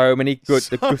 there's so many good,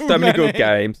 So so many good many.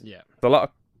 games. Yeah. There's a lot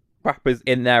of crappers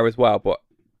in there as well, but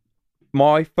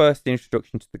my first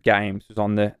introduction to the games was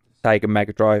on the Sega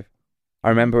Mega Drive. I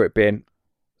remember it being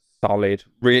solid,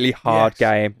 really hard Yes.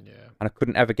 game, Yeah. and I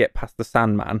couldn't ever get past the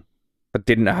Sandman. I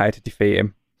didn't know how to defeat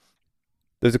him.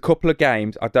 There's a couple of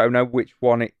games, I don't know which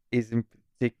one it is in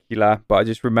particular, but I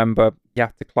just remember you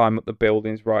have to climb up the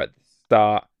buildings right at the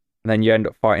start, and then you end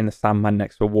up fighting the Sandman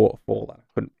next to a waterfall, and I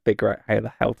couldn't figure out how the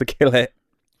hell to kill it.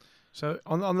 So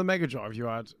on the Mega Drive, you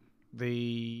had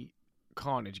the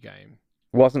Carnage game,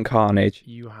 It wasn't Carnage.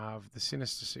 you have the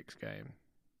Sinister Six game,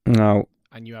 No,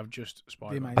 and you have just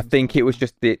Spider-Man. I think it was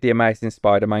just the Amazing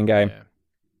Spider-Man game. Yeah.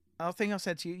 I think I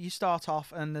said to you, you start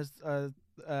off and there's a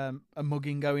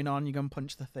mugging going on. You go and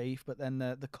punch the thief, but then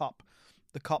the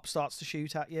cop starts to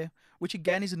shoot at you, which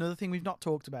again is another thing we've not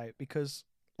talked about, because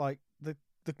like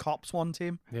the cops want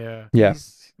him. Yeah. Yeah.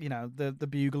 He's, you know, the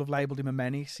Bugle have labelled him a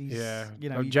menace. He's, Yeah. you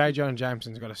know, Like, J. Jonah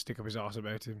Jameson's got to stick up his arse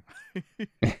about him.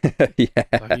 Yeah.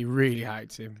 Like, he really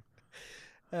hates him.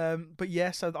 but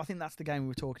yeah, so I think that's the game we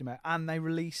were talking about, and they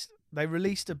released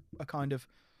a kind of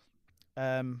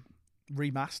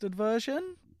remastered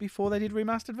version before they did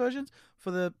remastered versions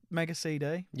for the Mega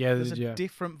CD. Yeah, There's a yeah.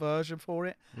 different version for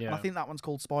it. Yeah. And I think that one's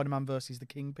called Spider-Man versus the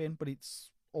Kingpin, but it's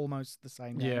almost the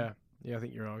same game. Yeah. Yeah, I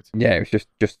think you're right. Yeah, it was just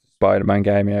a Spider-Man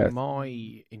game, yeah.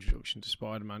 My introduction to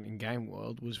Spider-Man in Game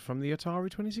World was from the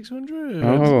Atari 2600.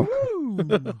 Oh. Woo!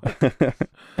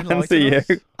 And see you.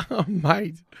 Enlighten us. Oh,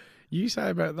 mate, you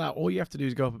say about that, all you have to do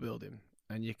is go up a building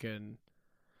and you can,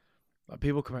 like,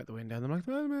 people come out the window and they're like,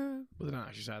 "Oh, man." Well, they don't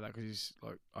actually say that because he's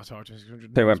like Atari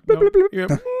 2600. They went, No, bloop, bloop, bloop.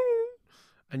 yeah.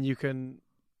 And you can,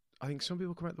 I think some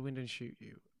people come out the window and shoot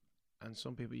you, and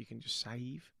some people you can just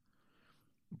save.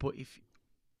 But if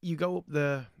you go up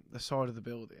the side of the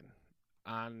building,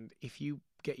 and if you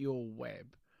get your web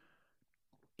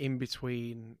in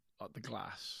between like the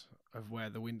glass of where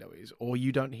the window is, or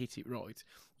you don't hit it right,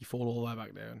 you fall all the way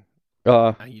back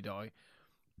down and you die.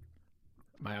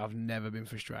 Mate, I've never been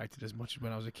frustrated as much as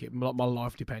when I was a kid. My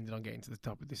life depended on getting to the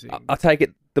top of this thing. I take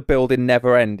it the building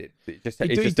never ended. It's just a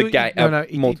game,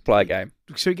 multiplayer game.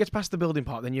 So it gets past the building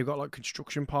part, then you've got like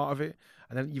construction part of it,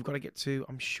 and then you've got to get to,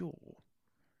 I'm sure,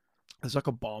 there's like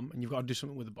a bomb, and you've got to do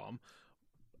something with the bomb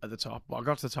at the top. But I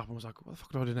got to the top and was like, what the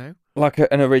fuck do I do now? Like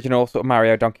an original sort of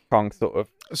Mario Donkey Kong sort of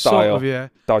Sort style. of, yeah.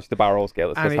 Dodge the barrel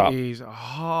skill. And That's top. it is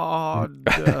hard.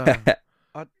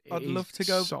 I'd It love is to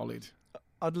go. solid.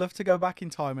 I'd love to go back in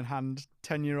time and hand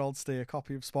 10-year-old Steve a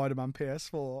copy of Spider-Man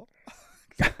PS4.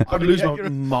 I'd lose Forget my your-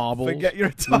 marbles. Forget your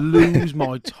Atari. Lose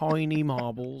my tiny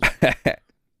marbles.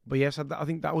 But yes, I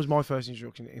think that was my first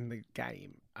introduction in the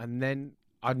game. And then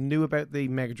I knew about the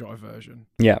Mega Drive version.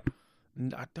 Yeah,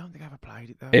 I don't think I ever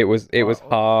played it though. it was Or-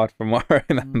 hard from what I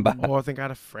remember. Or I think I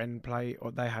had a friend play it,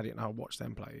 or they had it and I watched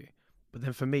them play it. But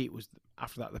then for me, it was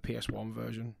after that the PS1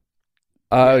 version,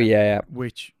 Oh yeah.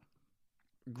 which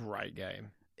great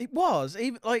game. It was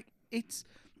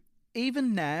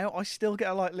even now. I still get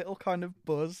a little kind of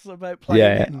buzz about playing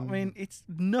Yeah. it. I mean, it's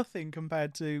nothing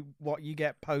compared to what you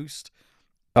get post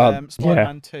Yeah.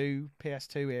 Spider-Man 2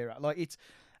 PS2 era. Like it's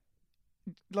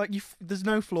like there's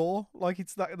no flaw. Like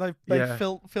it's that they Yeah.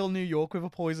 fill New York with a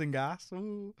poison gas.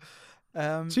 Ooh.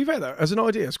 To be fair though, as an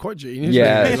idea, it's quite genius.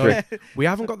 Yeah, isn't it? it's Like, we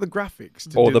haven't got the graphics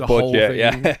to Or do the whole budget,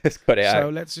 thing. yeah. Let's cut it So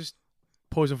out. let's just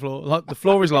poison floor. Like the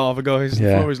floor is lava, guys. Yeah.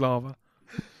 The floor is lava.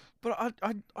 But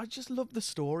I just love the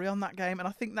story on that game, and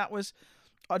I think that was.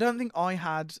 I don't think I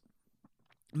had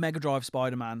Mega Drive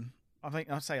Spider-Man.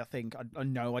 I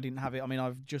know I didn't have it. I mean,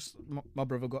 I've just my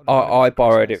brother got. I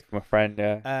borrowed it from a friend,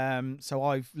 yeah. So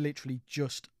I've literally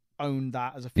just owned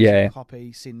that as a Yeah. physical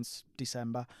copy since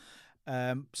December.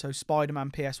 So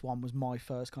Spider-Man PS1 was my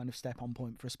first kind of step on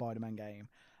point for a Spider-Man game.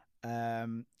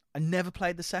 I never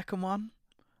played the second one,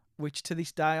 which to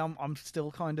this day I'm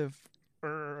still kind of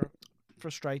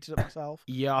frustrated at myself.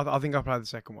 Yeah, I think I played the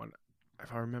second one.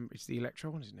 If I remember, it's the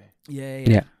Electro one, isn't it?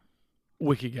 Yeah.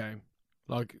 Wicked game.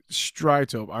 Like,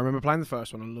 straight up. I remember playing the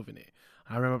first one and loving it.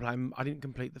 I remember playing... I didn't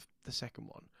complete the second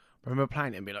one. But I remember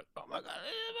playing it and being like, oh my God.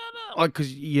 Like,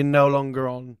 because you're no longer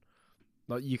on...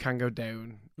 Like, you can go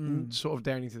down. Sort of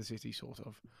down into the city, sort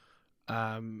of.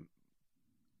 And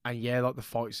yeah, like, the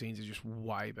fight scenes are just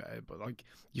way better. But, like,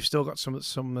 you've still got some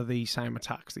of the same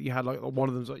attacks that you had. Like, one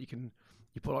of them's like, you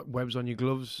put, like, webs on your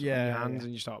gloves, on your hands,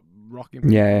 and you start rocking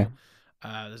people. Yeah.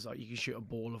 There's like you can shoot a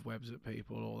ball of webs at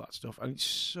people, all that stuff, and it's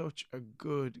such a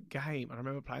good game. And I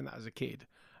remember playing that as a kid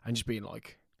and just being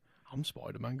like, "I'm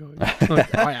Spider-Man, guys!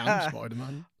 Like, I am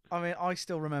Spider-Man." I mean, I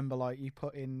still remember like you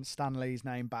put in Stan Lee's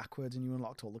name backwards and you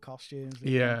unlocked all the costumes.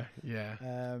 Yeah.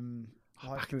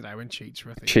 Like, Back in the day when cheats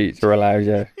were a thing. Cheats are allowed,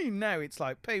 yeah. now it's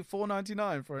like pay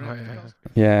 $4.99 for an Oh, extra yeah.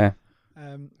 costume. Yeah.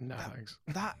 No thanks.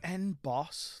 That end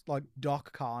boss, like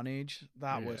Doc Carnage,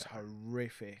 that was Yeah.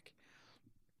 horrific.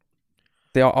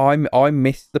 I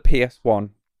missed the PS1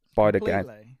 Spider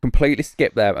game. Completely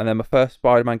skipped them, and then my first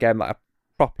Spider-Man game that I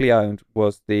properly owned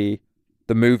was the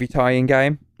movie tie-in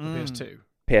game. PS2.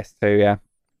 PS2, yeah.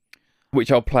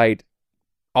 Which I played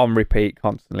on repeat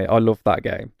constantly. I love that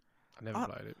game. I never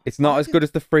played it. It's not as good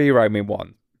as the free roaming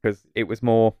one because it was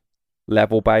more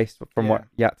level based from what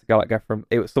you had to go from.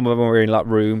 It was some of them were in like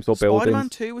rooms or buildings. Spider-Man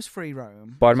 2 was free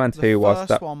roam. Spider-Man 2 was the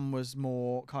first one was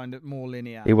more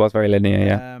linear. It was very linear,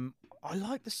 yeah. I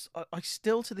like this. I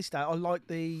still to this day I like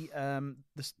the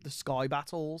sky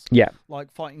battles. Yeah.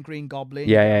 Like fighting Green Goblin.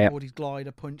 Yeah. Or his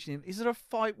glider punching him. Is there a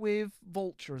fight with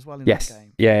Vulture as well in Yes. that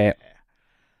game? Yeah.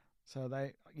 So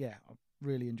I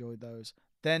really enjoyed those.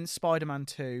 Then Spider-Man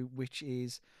 2, which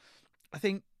is, I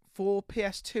think for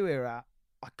PS2 era,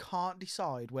 I can't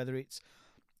decide whether it's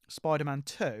Spider-Man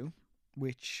 2,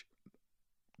 which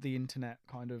the internet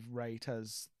kind of rate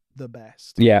as the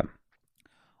best. Yeah.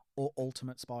 Or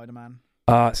Ultimate Spider-Man.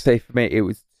 See, for me, it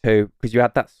was 2 because you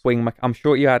had that swing. I'm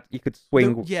sure you could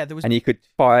swing. There was, and you could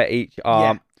fire each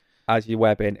arm as you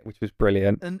web in, which was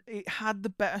brilliant. and it had the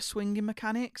better swinging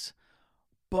mechanics,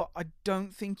 but I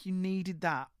don't think you needed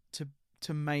that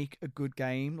to make a good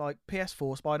game. Like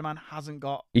PS4 Spider-Man hasn't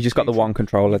got. You just got the one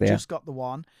controller there. Just got the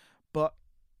one, but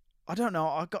I don't know.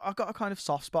 I got a kind of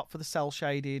soft spot for the cell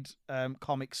shaded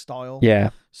comic style.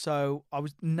 Yeah. So I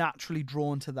was naturally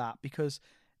drawn to that because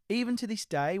even to this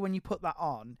day, when you put that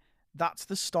on, that's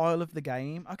the style of the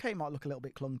game. Okay, it might look a little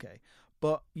bit clunky,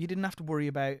 but you didn't have to worry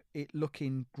about it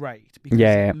looking great because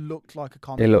it looked like a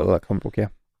comic. It looked like a comic book, yeah.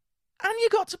 And you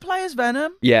got to play as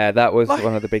Venom. Yeah, that was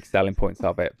one of the big selling points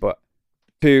of it. But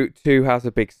two has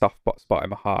a big soft spot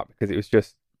in my heart because it was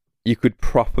just you could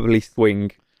properly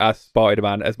swing as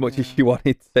Spider-Man as much as you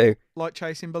wanted to. Like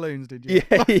chasing balloons, did you?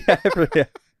 Yeah.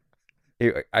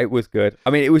 It was good.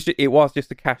 I mean, it was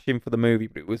just a cash in for the movie,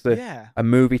 but it was a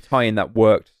movie tie-in that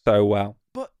worked so well.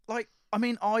 But like, I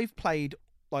mean, I've played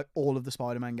like all of the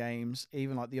Spider-Man games,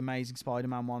 even like the Amazing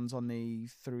Spider-Man ones on the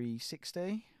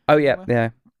 360. Oh yeah.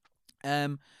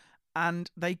 And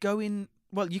they go in.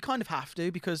 Well, you kind of have to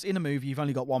because in a movie you've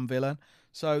only got one villain,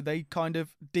 so they kind of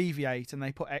deviate and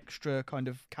they put extra kind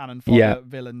of cannon fodder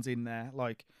villains in there,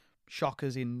 like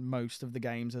Shocker's in most of the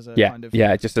games as a kind of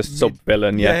just a sub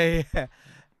villain. Yeah.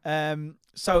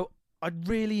 So I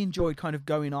really enjoyed kind of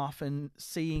going off and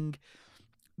seeing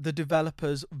the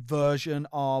developers' version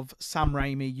of Sam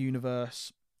Raimi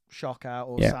universe Shocker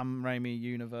or Sam Raimi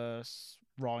universe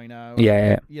Rhino.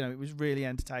 Yeah. You know, it was really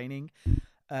entertaining.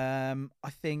 I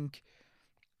think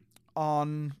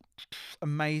on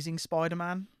Amazing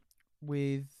Spider-Man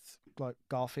with like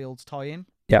Garfield's tie-in.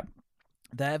 Yeah.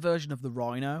 Their version of the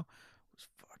Rhino was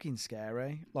fucking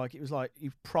scary. Like it was like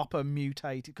you proper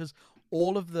mutated because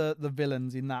all of the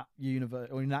villains in that universe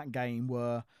or in that game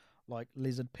were like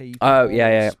lizard people,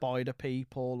 spider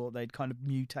people, or they'd kind of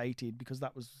mutated because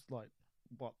that was like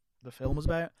what the film was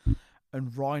about.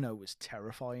 And Rhino was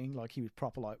terrifying. Like he was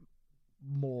proper like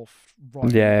morph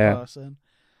Rhino person.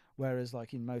 Whereas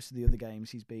like in most of the other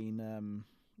games he's been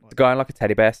The guy in like a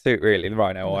teddy bear suit, really, the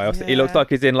Rhino Eye. He looks Yeah. like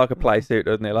he's in like a play suit,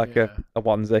 doesn't he? Like a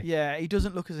onesie. Yeah, he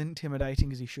doesn't look as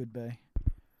intimidating as he should be.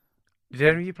 Did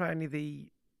any of you play any of the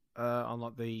on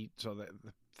like the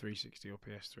 360 or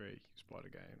PS3 Spider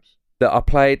games? That I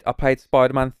played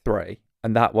Spider-Man 3,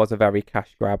 and that was a very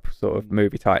cash grab sort of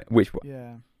movie type.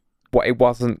 Yeah. What it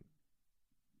wasn't.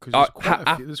 Because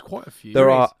there's quite a few. There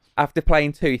are. After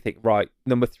playing 2, you think, right,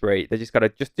 number 3, they just got to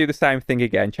just do the same thing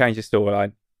again, change the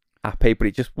storyline. Happy, but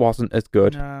it just wasn't as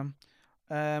good.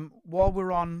 While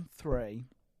we're on 3,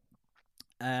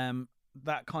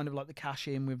 that kind of like the cash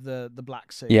in with the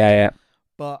black suit. Yeah.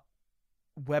 But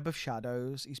Web of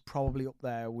Shadows is probably up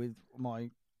there with my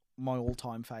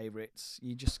all-time favourites.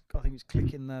 I think it's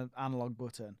clicking the analog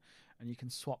button, and you can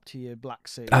swap to your black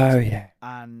suit. Oh yeah.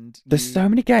 And there's so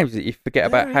many games that you forget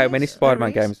about how many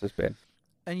Spider-Man games there's been.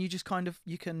 And you just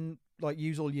you can like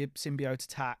use all your symbiote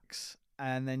attacks,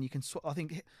 and then you can I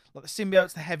think like the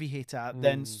symbiote's the heavy hitter,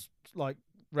 then like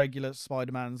regular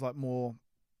Spider-Man's like more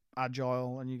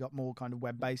agile, and you got more kind of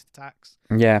web-based attacks.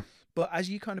 Yeah. But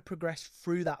as you kind of progress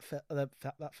through that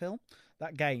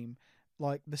game,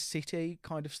 like the city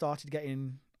kind of started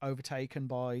getting overtaken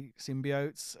by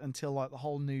symbiotes until like the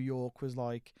whole New York was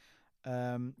like.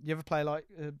 You ever play like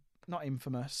not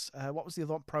Infamous? What was the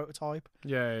other one? Prototype.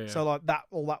 Yeah. So like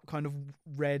all that kind of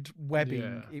red webbing.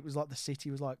 Yeah. It was like the city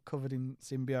was like covered in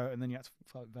symbiote, and then you had to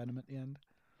fight Venom at the end.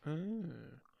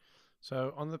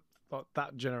 So on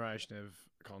that generation of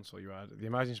console, you had the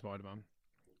Amazing Spider-Man,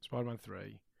 Spider-Man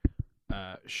 3,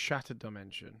 Shattered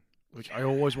Dimension, which I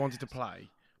always wanted to play.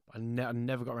 I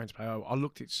never got around to play. I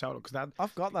looked at it so because that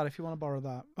I've got that. If you want to borrow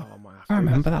that. Oh my! I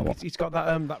remember that one. It's got that.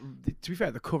 To be fair,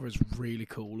 the cover is really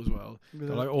cool as well.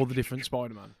 Got, like all the different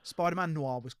Spider-Man. Spider-Man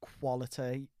Noir was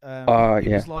quality. It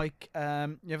was like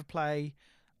you ever play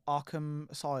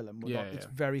Arkham Asylum? It's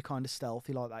very kind of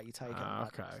stealthy like that. You take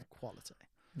it. Quality.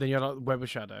 Then you had like Web of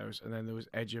Shadows, and then there was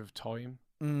Edge of Time.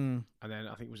 And then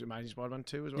I think it was Amazing Spider-Man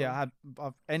 2 as well. Yeah,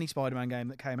 I've any Spider-Man game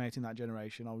that came out in that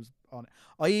generation, I was on it.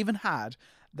 I even had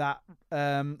that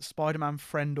Spider-Man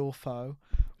Friend or Foe,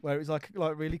 where it was like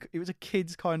really, it was a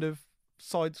kid's kind of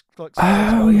beat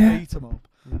 'em up,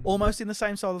 almost in the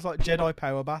same style as like Jedi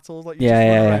Power Battles. Like you just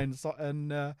run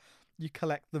around and you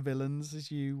collect the villains as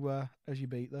you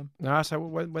beat them. No, so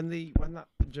when that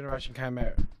generation came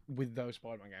out with those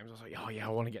Spider-Man games, I was like, oh yeah, I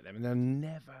want to get them, and then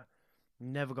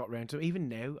never got round to it. Even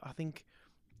now, I think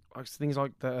things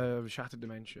like the Shattered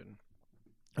Dimension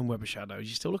and Web of Shadows,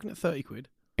 you're still looking at 30 quid.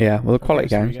 Yeah, well, the quality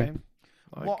games. Game.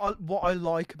 Like, what I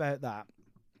like about that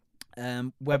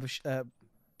Web of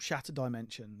Shattered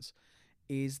Dimensions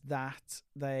is that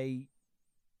they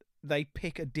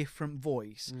pick a different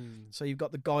voice. So you've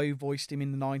got the guy who voiced him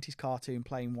in the 90s cartoon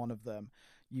playing one of them.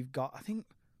 You've got,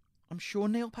 I'm sure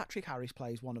Neil Patrick Harris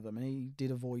plays one of them, and he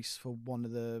did a voice for one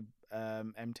of the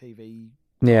MTV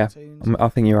cartoons. I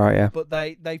think you're right, yeah. But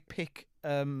they pick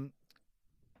a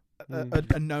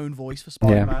known voice for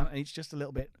Spider-Man, and it's just a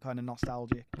little bit kind of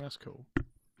nostalgic. That's cool.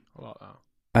 I like that.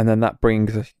 And then that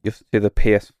brings us just to the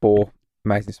PS4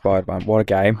 Amazing Spider-Man. What a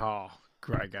game. Oh,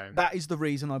 great game. That is the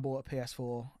reason I bought a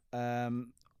PS4.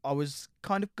 I was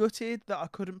kind of gutted that I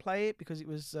couldn't play it because it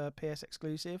was PS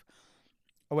exclusive.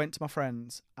 I went to my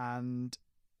friend's and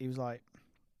he was like,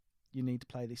 "You need to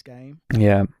play this game."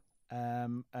 Yeah.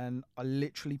 And I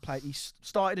literally played. He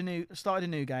started a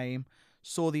new game,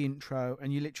 saw the intro,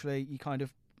 and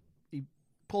he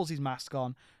pulls his mask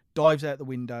on, dives out the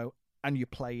window, and you're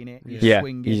playing it. You're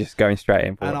swinging. You're just going straight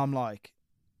in for it. And I'm like,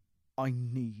 I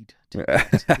need to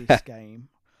get this game.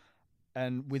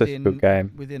 And within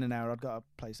an hour, I'd got a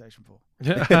PlayStation 4.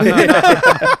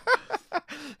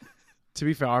 To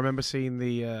be fair, I remember seeing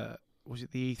the was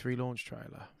it the E3 launch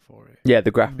trailer for it? Yeah,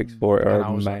 the graphics for it are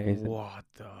amazing. Like, what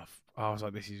the? I was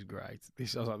like, this is great.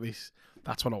 That's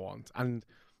what I want. And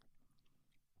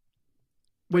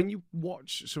when you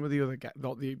watch some of the other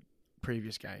the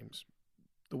previous games,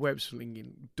 the web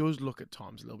slinging does look at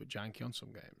times a little bit janky on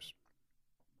some games.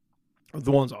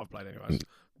 The ones that I've played anyway,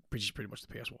 which is pretty much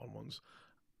the PS1 ones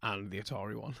and the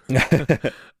Atari one.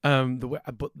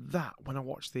 But that when I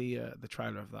watched the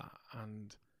trailer of that,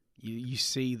 and you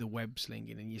see the web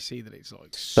slinging, and you see that it's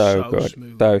like so good,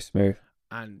 so smooth,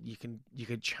 and you can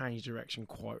change direction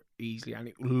quite easily, and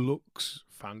it looks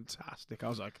fantastic. I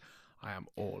was like, I am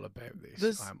all about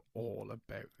this. I am all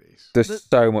about this. There's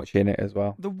so much in it as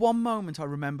well. The one moment I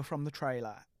remember from the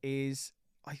trailer is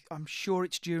I'm sure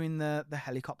it's during the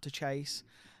helicopter chase,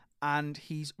 and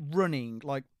he's running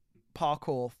like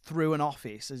parkour through an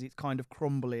office as it's kind of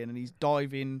crumbling, and he's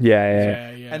diving. Yeah.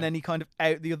 And then he kind of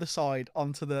out the other side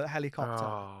onto the helicopter.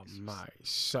 Oh, mate,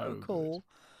 so cool. good.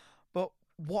 But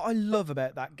what I love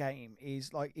about that game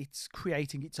is like it's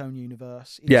creating its own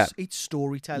universe. Yeah. It's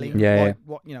storytelling. Yeah,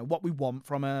 like what we want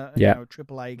from a Yeah.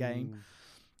 AAA game.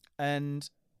 And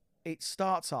it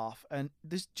starts off and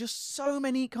there's just so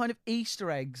many kind of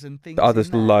Easter eggs and things. Oh, there's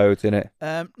in there. loads in it.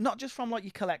 Not just from like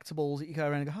your collectibles that you go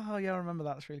around and go, oh yeah, I remember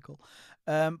that. That's really cool.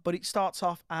 But it starts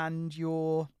off and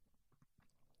you're,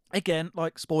 again,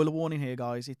 like spoiler warning here,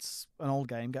 guys. It's an old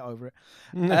game. Get over it.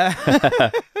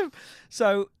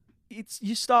 So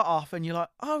you start off and you're like,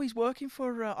 oh, he's working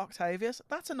for Octavius.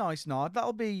 That's a nice nod.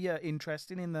 That'll be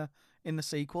interesting in the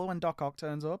sequel when Doc Ock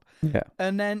turns up. Yeah.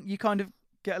 And then you kind of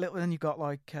get a little. Then you've got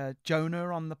like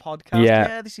Jonah on the podcast.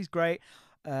 Yeah. This is great.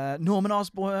 Norman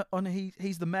Osborn,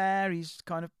 he's the mayor. He's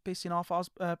kind of pissing off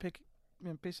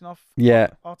pissing off Yeah.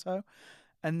 Otto,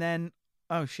 and then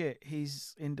oh shit,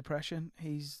 he's in depression.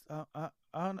 He's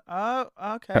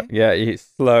okay. Yeah, you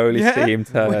slowly Yeah. see him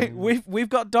turn. We've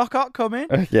got Doc Ock coming,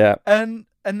 Yeah. and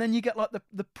then you get like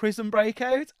the prison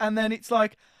breakout, and then it's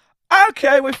like,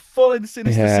 okay, we're full in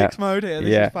Sinister Yeah. Six mode here. This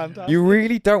Yeah. is fantastic. You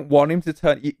really don't want him to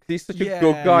turn. He's such a Yeah.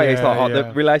 good guy. It's like, oh, Yeah, the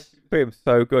yeah. relationship with him's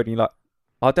so good. And you're like,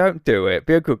 oh, don't do it.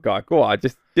 Be a good guy. Go on,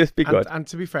 just be good. And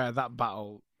to be fair, that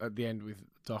battle at the end with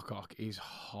Doc Ock is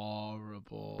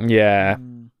horrible. Yeah.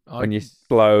 Mm. When you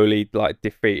slowly like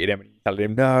defeated him and you're telling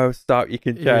him, no, stop, you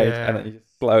can change, Yeah. and then you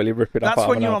just slowly rip it off. That's arm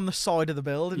when and you're arm. on the side of the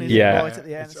building, isn't Yeah. it? Right at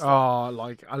the end. It's,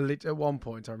 like at one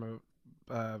point I remember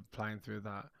playing through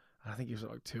that. I think it was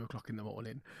like 2:00 in the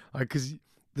morning. Like, because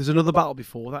there's another battle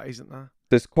before that, isn't there?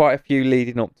 There's quite a few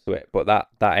leading up to it, but that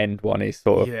end one is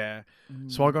sort of Yeah.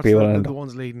 Mm. So I got Be to one of the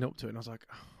ones leading up to it, and I was like,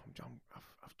 oh,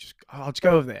 I'll just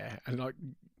go over there, and like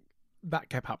that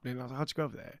kept happening. I was like, I'll just go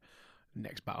over there.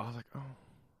 Next battle, I was like, oh,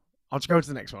 I'll just go to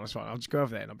the next one. It's fine. I'll just go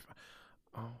over there, and I'll be fine.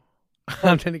 Oh,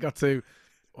 and then it got to,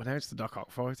 well, now it's the Doc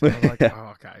Ock fight. And I was like,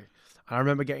 oh, okay. And I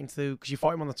remember getting to, because you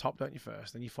fight him on the top, don't you,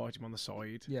 first? Then you fight him on the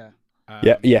side. Yeah.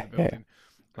 Yeah, of the yeah, building.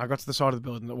 And I got to the side of the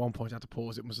building at one point. I had to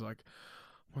pause it and was like,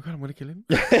 oh my God, I'm going to kill him.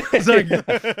 It's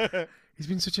like, he's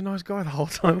been such a nice guy the whole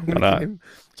time. I'm going to I know. kill him.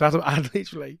 So I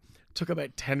literally took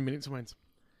about 10 minutes and went,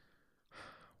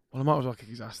 well, I might as well kick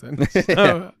his ass then.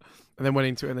 So, and then went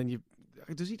into it, and then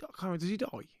does he die?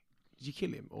 Did you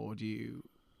kill him? Or do you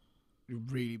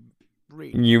really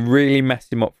you really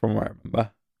messed him up from what I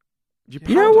remember. did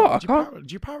You know what? I can't.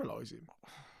 Did you paralyze him?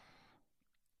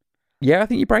 Yeah, I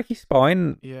think you break his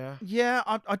spine. Yeah. Yeah,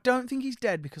 I don't think he's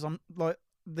dead because I'm like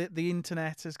the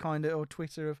internet has kind of, or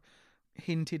Twitter have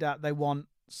hinted at they want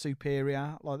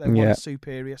superior, like they want Yeah. a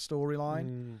superior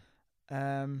storyline.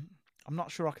 I'm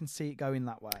not sure I can see it going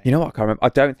that way. You know what? I can't remember. I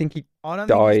don't think he. I don't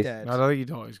think he's dies. dead. No, I don't think he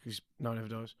dies because no one ever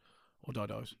dies or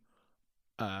dies.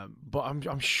 But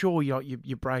I'm sure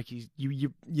you break his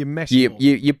you mess him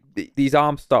up. These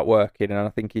arms start working, and I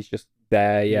think he's just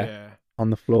there, yeah, on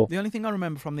the floor. The only thing I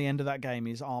remember from the end of that game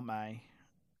is Aunt May,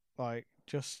 like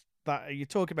just that you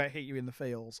talk about hit you in the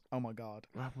feels. Oh my God!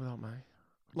 What happened with Aunt May?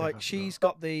 Like she's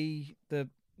got the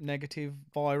negative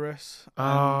virus.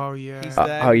 Oh yeah. He's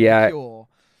there. oh, with the yeah. cure,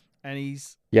 and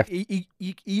he's Yeah. he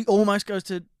almost goes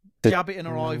to jab it in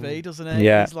her IV, doesn't he?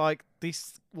 Yeah. He's like,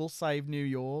 this will save New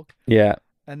York, Yeah,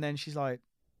 and then she's like,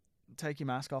 take your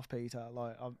mask off, Peter.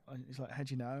 Like, he's like, how'd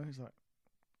you know? He's like,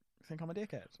 you think I'm a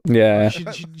dickhead? yeah,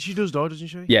 She does die, doesn't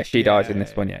she? yeah. She dies in Yeah,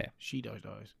 this one, yeah. She dies.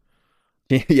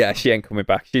 Yeah, she ain't coming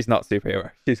back. She's not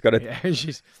superhero. She's got to. Yeah,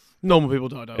 she's normal people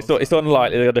die. It's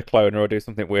unlikely they're gonna clone her or do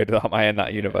something weird with that in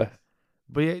that universe.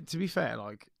 But yeah, to be fair,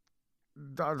 like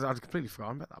I'd completely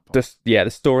forgotten about that part. The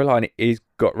storyline is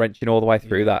gut wrenching all the way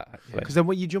through that. Actually. Because then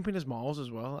when you jump in as Miles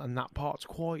as well, and that part's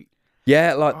quite.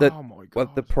 Yeah, like Oh my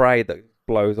God. the parade that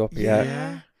blows up. Yeah,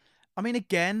 Yeah. I mean,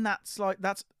 again, that's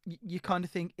you kind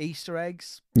of think Easter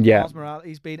eggs. yeah. Miles Morales,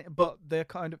 he's been, but they're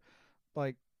kind of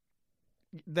like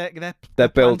they're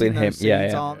building planting him, those yeah,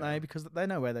 seeds, yeah. aren't they? Because they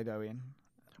know where they're going.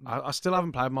 I still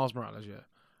haven't played Miles Morales yet.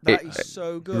 That It- is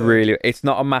so good. Really, it's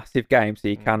not a massive game, so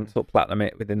you can sort of platinum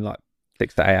it within like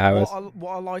 6 to 8 hours.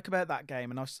 What I like about that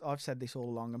game, and I've said this all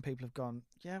along, and people have gone,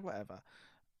 yeah, whatever.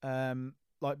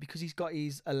 Like because he's got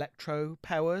his electro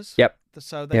powers. Yep.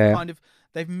 So they Yeah.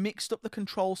 they've mixed up the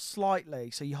controls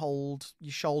slightly. So you hold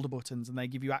your shoulder buttons, and they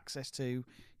give you access to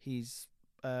his.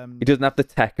 He doesn't have the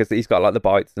tech, as he's got like the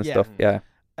bites and Yeah. stuff. Yeah,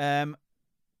 And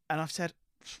I've said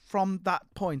from that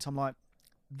point, I'm like,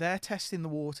 they're testing the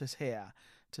waters here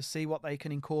to see what they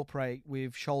can incorporate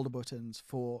with shoulder buttons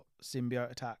for symbiote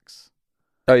attacks.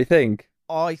 don't you think?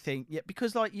 I think, yeah,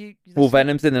 because like Well,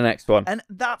 Venom's in the next one. and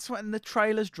that's when the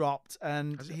trailers dropped,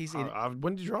 and Has it- he's in.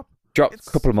 when did you drop? Dropped it's-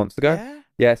 a couple of months ago. Yeah.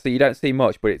 Yeah, so you don't see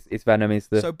much, but it's Venom is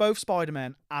the. So both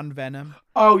Spider-Man and Venom.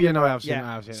 Oh yeah, no, I have seen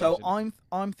Yeah. it. So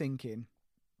I'm thinking,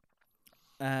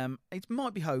 It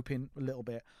might be hoping a little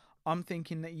bit. I'm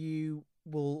thinking that you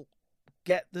will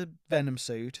get the Venom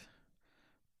suit,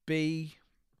 be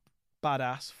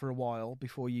badass for a while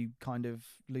before you kind of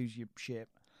lose your shit.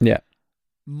 Yeah.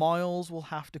 Miles will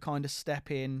have to kind of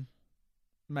step in,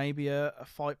 maybe a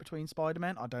fight between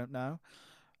Spider-Man. I don't know.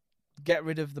 Get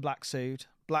rid of the black suit.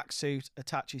 Black suit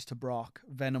attaches to Brock.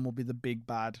 Venom will be the big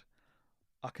bad.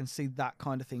 I can see that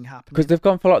kind of thing happening. Because they've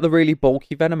gone for like the really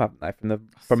bulky Venom, haven't they? From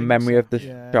think memory so, of the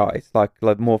yeah. shot, it's like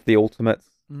more of the Ultimates.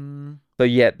 Mm, So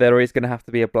yeah, there is going to have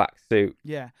to be a black suit.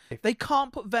 yeah. They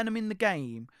can't put Venom in the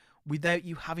game without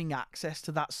you having access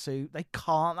to that suit. They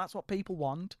can't. That's what people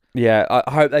want. Yeah, I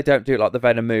hope they don't do it like the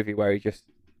Venom movie where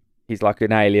he's like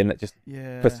an alien that just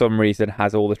Yeah. for some reason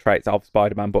has all the traits of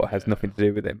Spider-Man but has nothing to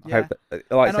do with him. I Yeah. hope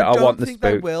that, like And I said, I don't I want the think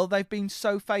they spook. will. They've been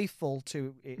so faithful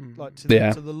to it, like to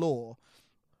Yeah. the lore.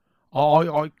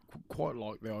 I quite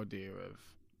like the idea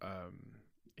of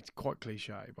it's quite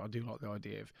cliche, but I do like the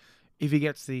idea of if he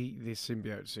gets the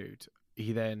symbiote suit,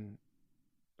 he then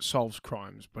solves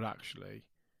crimes, but actually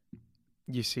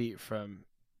you see it from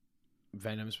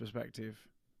Venom's perspective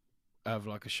of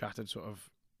like a shattered sort of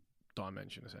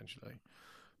dimension, essentially,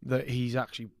 that he's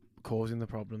actually causing the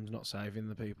problems, not saving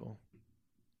the people.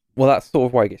 Well, that's sort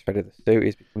of why he gets rid of the suit.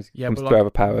 Is becomes but too like,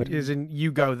 overpowered. As in,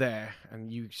 you go there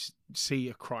and you see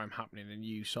a crime happening and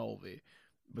you solve it,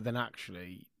 but then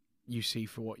actually you see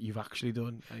for what you've actually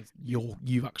done, and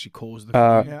you've actually caused the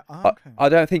crime. Yeah. Okay. I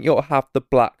don't think you'll have the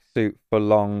black suit for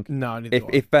long. No, neither do I.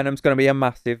 If Venom's going to be a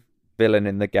massive villain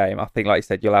in the game, I think, like you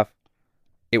said,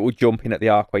 it will jump in at the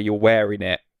arc where you're wearing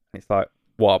it. And it's like,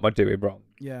 what am I doing wrong?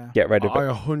 Yeah. Get rid of I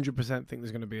it. 100% think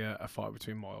there's going to be a fight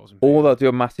between Miles and Or Peter. they'll do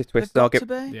a massive twist. They've And, got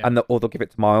they'll to be. Yeah. or they'll give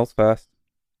it to Miles first,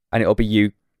 and it'll be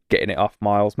you getting it off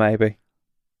Miles. Maybe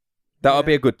that'll Yeah.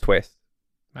 be a good twist.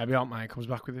 Maybe Aunt May comes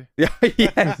back with you. Yeah.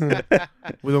 Yes.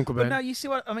 With Uncle But Ben. no, you see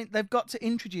what I mean? They've got to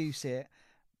introduce it.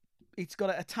 It's got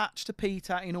to attach to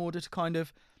Peter in order to kind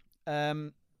of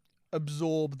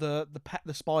absorb the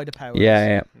spider powers.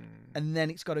 Yeah. And then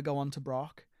it's got to go on to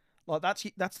Brock. Like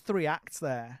that's 3 acts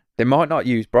there. They might not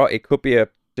use Brock. It could be a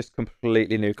just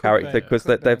completely new Could character be, because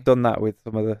could they've be. done that with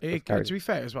some of the To characters. be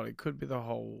fair as well, it could be the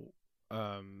whole.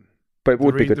 But it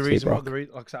would be good the to see reason Brock. like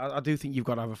I said, I do think you've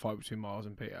got to have a fight between Miles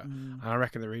and Peter, and I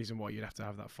reckon the reason why you'd have to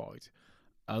have that fight,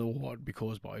 would be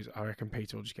caused by, I reckon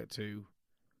Peter will just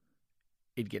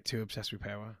he'd get too obsessed with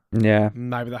power. Yeah.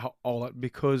 Maybe that whole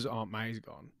because Aunt May's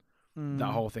gone, Mm. that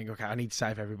whole thing. Okay, I need to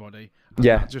save everybody. And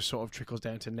Yeah. that just sort of trickles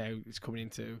down to now. It's coming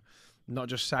into not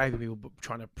just saving people, but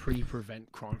trying to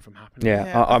prevent crime from happening. Yeah.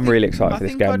 Yeah, I I'm think- really excited I for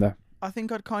this think game I'd- though. I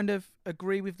think I'd kind of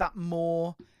agree with that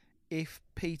more if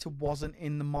Peter wasn't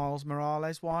in the Miles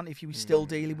Morales one, if he was still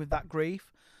dealing with that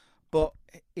grief. But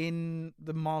in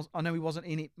the Miles, I know he wasn't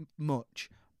in it much,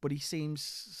 but he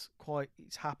seems quite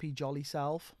his happy, jolly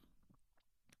self.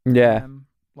 Yeah.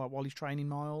 Like while he's training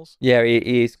Miles. Yeah.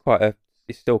 He is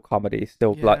he's still comedy. He's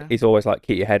still Yeah. like he's always like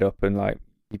keep your head up and like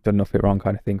you've done nothing wrong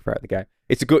kind of thing throughout the game.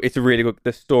 It's a really good.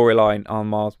 The storyline on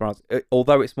Miles Morales,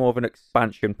 although it's more of an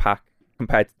expansion pack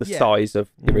compared to the Yeah. size of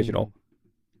the original.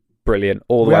 Brilliant.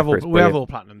 All the We way have through. all, It's we have brilliant. all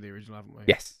platinum the original, haven't we?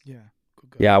 Yes. Yeah. Good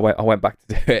girls. Yeah. I went back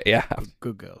to do it. Yeah.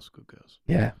 Good girls. Good girls.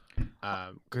 Yeah.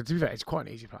 Because to be fair, it's quite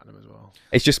an easy platinum as well.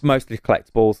 It's just mostly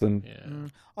collectibles and Yeah.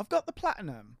 I've got the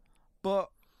platinum, but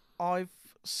I've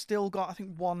still got I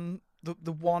think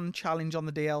the one challenge on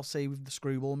the DLC with the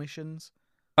screwball missions.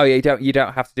 oh yeah, you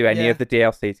don't have to do any Yeah. of the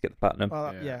DLC to get the platinum.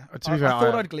 Well, Yeah. yeah. To I be fair,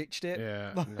 thought I- I'd glitched it.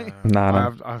 Yeah. Like- No,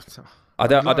 no. I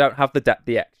don't not- have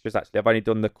the extras actually. I've only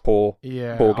done the core.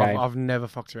 Yeah, Core game. I've never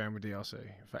fucked around with DLC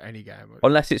for any game.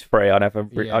 Unless it's free, I never.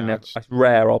 Yeah, It's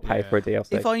rare I'll pay yeah. for a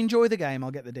DLC. If I enjoy the game,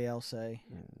 I'll get the DLC.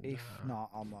 If No. not,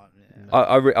 I'm like, yeah. No.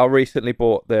 I recently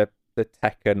bought the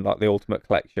Tekken like the Ultimate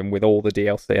Collection with all the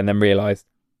DLC, and then realised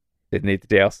didn't need the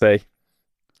DLC.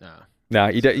 Nah. No,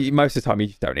 you don't. Most of the time, you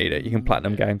just don't need it. You can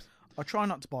platinum Yeah. games. I try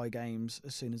not to buy games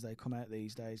as soon as they come out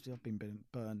these days because I've been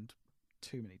burned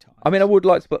too many times. I mean, I would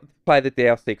like to play the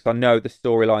DLC because I know the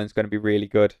storyline is going to be really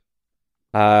good.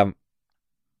 But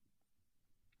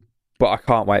I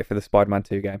can't wait for the Spider-Man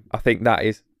 2 game. I think that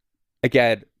is,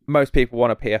 again, most people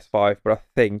want a PS5, but I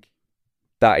think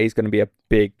that is going to be a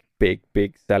big, big,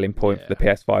 big selling point for the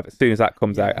PS5 as soon as that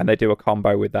comes out, and they do a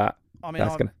combo with that. I mean,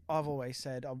 That's gonna- I've always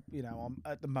said, I'm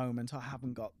at the moment, I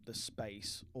haven't got the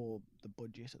space or the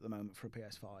budget at the moment for a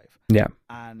PS5. Yeah.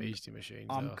 And Beastie machines.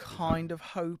 I'm kind of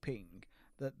hoping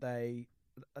that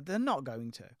they're not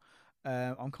going to.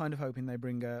 I'm kind of hoping they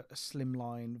bring a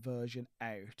slimline version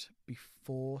out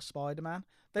before Spider-Man.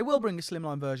 They will bring a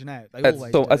slimline version out. They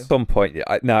always do. At some point,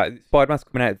 no, Spider-Man's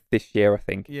coming out this year, I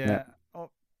think. isn't Yeah. it?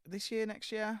 Oh, this year,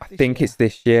 next year? I think it's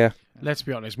this year. Let's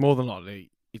be honest. More than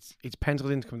likely, it's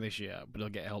penciled in to come this year, but it'll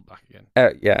get held back again.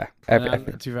 Yeah.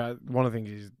 To be fair, one of the things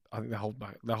is I think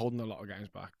they're holding a lot of games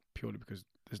back purely because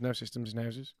there's no systems in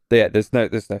houses. Yeah, there's no.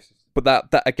 But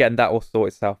that again, that will sort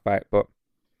itself out. But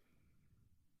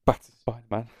back to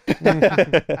Spider-Man.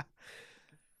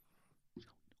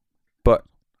 But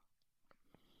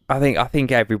I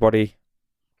think everybody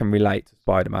can relate to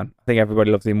Spider-Man. I think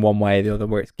everybody loves him one way or the other,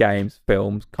 where it's games,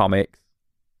 films, comics,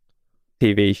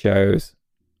 TV shows.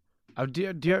 Do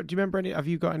you remember any? Have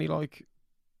you got any like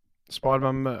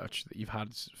Spider-Man merch that you've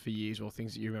had for years, or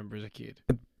things that you remember as a kid?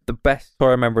 The best toy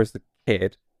I remember as a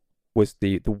kid was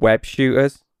the web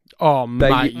shooters. Oh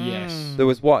mate, yes. There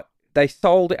was what they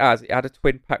sold it as. It had a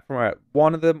twin pack from it.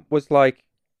 One of them was like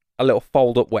a little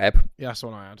fold-up web. Yeah, that's the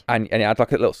one I had. And it had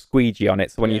like a little squeegee on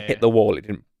it, so when you hit the wall, it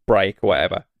didn't break or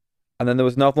whatever. And then there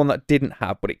was another one that didn't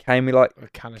have, but it came with like a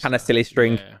can of silly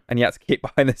string, and you had to keep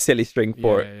behind the silly string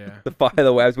for it to fire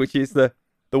the webs, which is the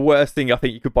worst thing I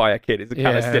think you could buy a kid, is a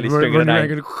can of silly string and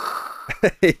an aim.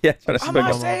 Yeah, trying to swing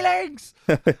on ceilings.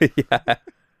 Yeah.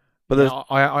 But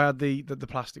I had the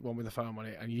plastic one with the foam on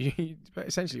it, and you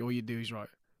essentially all you do is, right,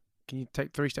 can you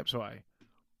take 3 steps away?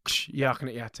 Yeah, I can.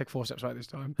 Yeah, take 4 steps away this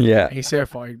time. Yeah. And you see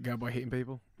if I go by hitting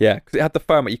people. Yeah, because it had the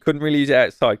foam, but you couldn't really use it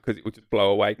outside because it would just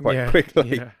blow away quite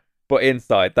quickly. Yeah. But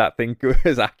inside, that thing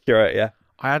was accurate.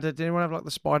 Yeah. Did anyone have like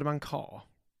the Spider-Man car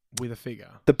with a figure?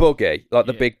 The buggy, like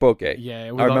the big buggy. Yeah,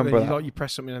 I remember that. Like you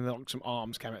press something and then like some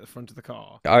arms came out the front of the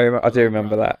car. I do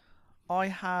remember that. I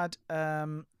had a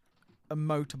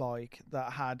motorbike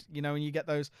that had, when you get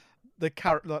those the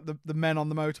men on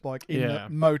the motorbike in the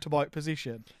motorbike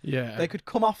position. Yeah. They could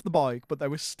come off the bike, but they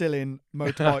were still in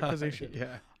motorbike position.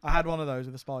 Yeah. I had one of those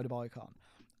with a spider bike on,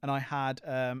 and I had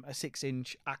a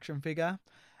 6-inch action figure,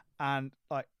 and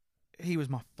like he was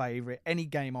my favourite. Any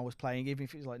game I was playing, even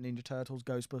if it was like Ninja Turtles,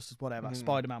 Ghostbusters, whatever,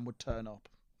 Spider-Man would turn up.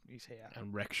 He's here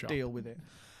and wreck shop. Deal with it.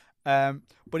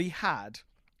 But he had,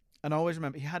 and I always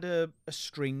remember, he had a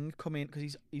string come in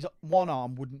because he's one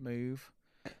arm wouldn't move,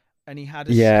 and he had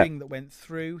a string that went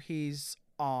through his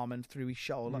arm and through his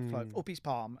shoulder, like up his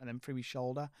palm and then through his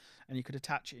shoulder, and you could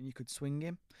attach it and you could swing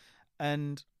him.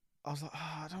 And I was like,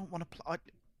 I don't want to play.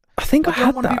 I think I don't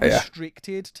had want to that. be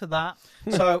restricted to that.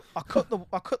 So I cut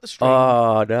the string.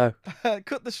 Oh no!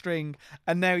 Cut the string,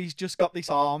 and now he's just got this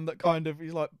arm that kind of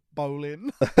he's like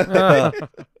bowling. To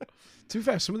be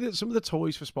fair, some of the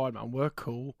toys for Spider-Man were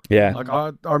cool. Yeah. Like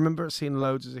I remember seeing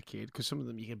loads as a kid because some of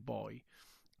them you could buy.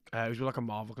 It was like a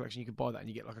Marvel collection. You could buy that and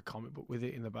you get like a comic book with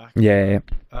it in the back. Yeah.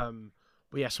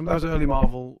 But yeah, some of those early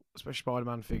Marvel, especially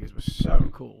Spider-Man figures, were so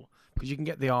cool because you can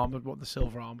get the armored one, the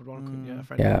silver armored one. Couldn't you? A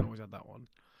friend of mine always had that one.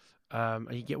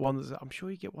 And you get ones. I'm sure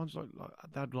you get ones like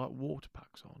they had like water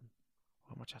packs on.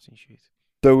 Why am I chatting shit?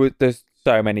 There's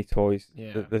so many toys.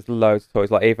 Yeah. There's loads of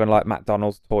toys. Like even like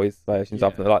McDonald's toys versions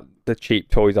of them. Like the cheap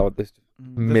toys are there's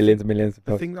millions and millions of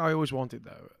toys. The thing that I always wanted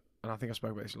though, and I think I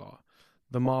spoke about this a lot,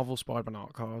 the Marvel Spider-Man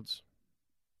art cards.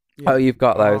 Yeah. Oh, you've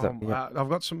got those. I've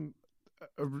got some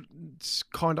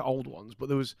kind of old ones, but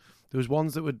there was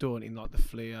ones that were done in like the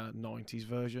Fleer 90s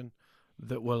version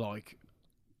that were like.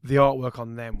 The artwork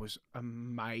on them was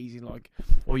amazing. Like,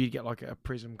 or you'd get like a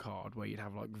Prism card where you'd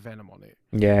have like Venom on it.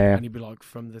 Yeah. And you'd be like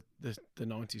from the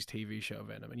 90s TV show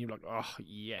Venom, and you'd be like, oh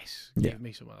yes, give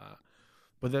me some of that.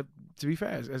 But to be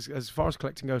fair, as far as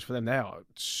collecting goes for them, they are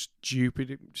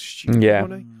stupid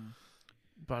money.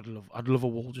 But I'd love a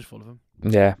wall just full of them.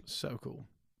 Yeah. So cool.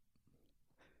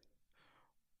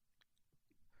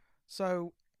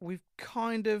 So we've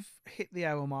kind of hit the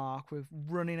hour mark. We're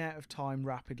running out of time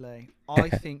rapidly. I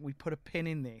think we put a pin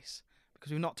in this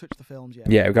because we've not touched the films yet.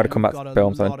 Yeah, we've got to come back to the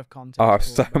films. A lot of content. Oh,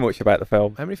 so much about the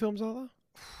film. How many films are there?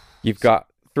 You've got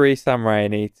 3 Sam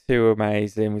Raimi, 2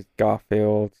 Amazing with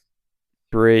Garfield,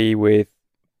 3 with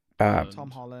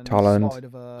Tom Holland,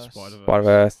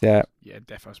 Spider-Verse, yeah. Yeah,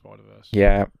 defo Spider-Verse.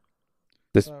 Yeah.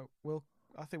 So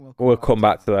I think we'll come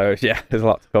back to those. Yeah, there's a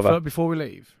lot to cover. So before we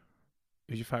leave,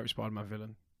 who's your favourite Spider-Man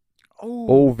villain?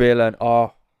 Oh, villain.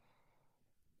 Oh.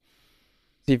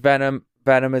 See, Venom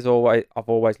is always... I've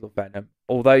always loved Venom.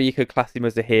 Although you could class him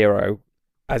as a hero,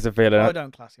 as a villain... I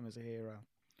don't class him as a hero.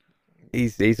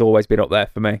 He's always been up there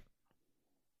for me.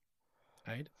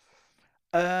 Aid?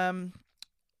 I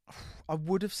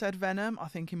would have said Venom. I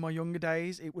think in my younger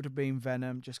days, it would have been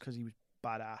Venom just because he was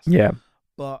badass. Yeah.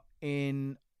 But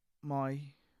in my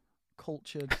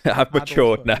cultured... I've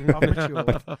matured now. I've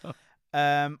matured.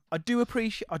 I do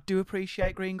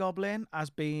appreciate Green Goblin as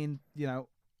being,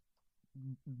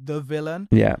 the villain.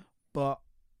 Yeah. But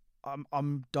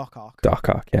I'm Doc Ock. Doc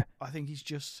Ock, yeah. I think he's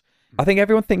just I think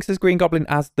everyone thinks of Green Goblin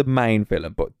as the main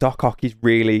villain, but Doc Ock is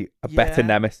really a better Yeah.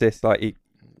 nemesis. Like he's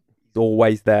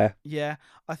always there. yeah.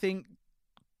 I think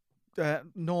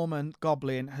Norman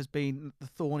Goblin has been the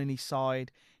thorn in his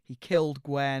side. He killed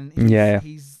Gwen. Yeah.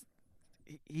 He's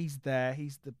there.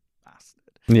 He's the bastard.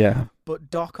 Yeah, But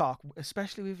Doc Ock,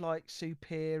 especially with like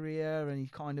Superior, and he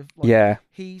kind of like, yeah.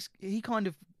 he kind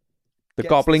of The gets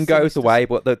Goblin the goes sinister away, s-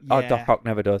 but the Yeah. Doc Ock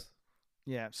never does.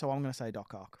 yeah. So I'm gonna say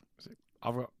Doc Ock.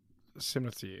 I've got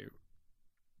similar to you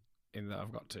in that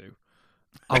I've got two.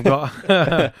 I've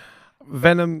got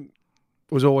Venom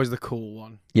was always the cool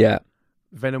one. Yeah,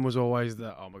 Venom was always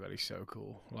the oh my god, he's so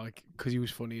cool, like because he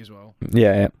was funny as well,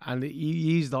 yeah, and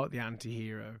he's like the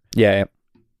anti-hero. yeah.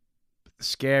 The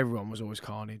scary one was always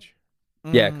Carnage.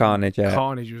 Yeah, Carnage, yeah.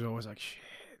 Carnage was always like shit.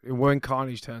 When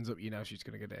Carnage turns up, you know she's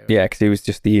gonna get out. Yeah, because he was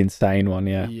just the insane one,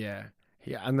 yeah. Yeah.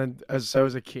 And then as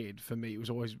a kid, for me, it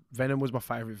was always Venom was my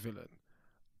favorite villain,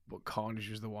 but Carnage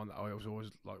was the one that I was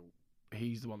always like,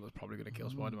 he's the one that's probably gonna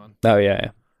kill Spider-Man, Oh, yeah,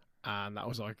 and that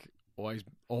was like always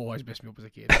messed me up as a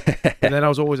kid. yeah. And then I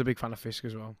was always a big fan of Fisk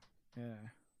as well. Yeah.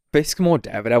 Fisk's more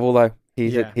Daredevil, though.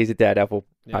 He's Yeah. a Daredevil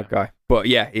Yeah. bad guy. But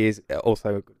yeah, he is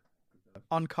also a good.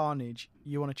 On Carnage,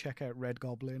 you want to check out Red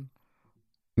Goblin.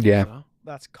 Yeah. So-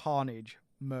 That's Carnage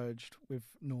merged with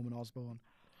Norman Osborn.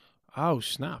 Oh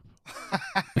snap!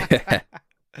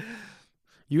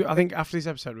 I think after this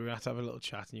episode, we're gonna have to have a little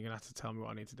chat, and you're gonna have to tell me what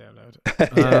I need to download.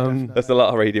 Yeah, that's a lot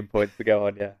of reading points to go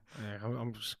on, yeah. Yeah,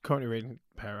 I'm just currently reading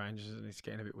Power Rangers, and it's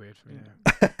getting a bit weird for me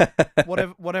Yeah.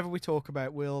 now. whatever we talk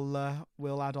about, we'll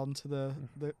add on to the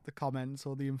comments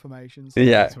or the information.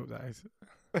 Yeah. To update.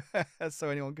 So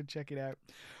anyone can check it out.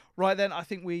 Right then, I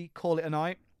think we call it a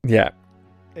night. Yeah.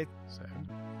 So,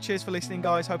 Cheers for listening,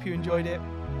 guys. Hope you enjoyed it.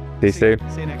 See you soon.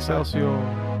 See you next time.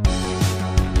 Excelsior.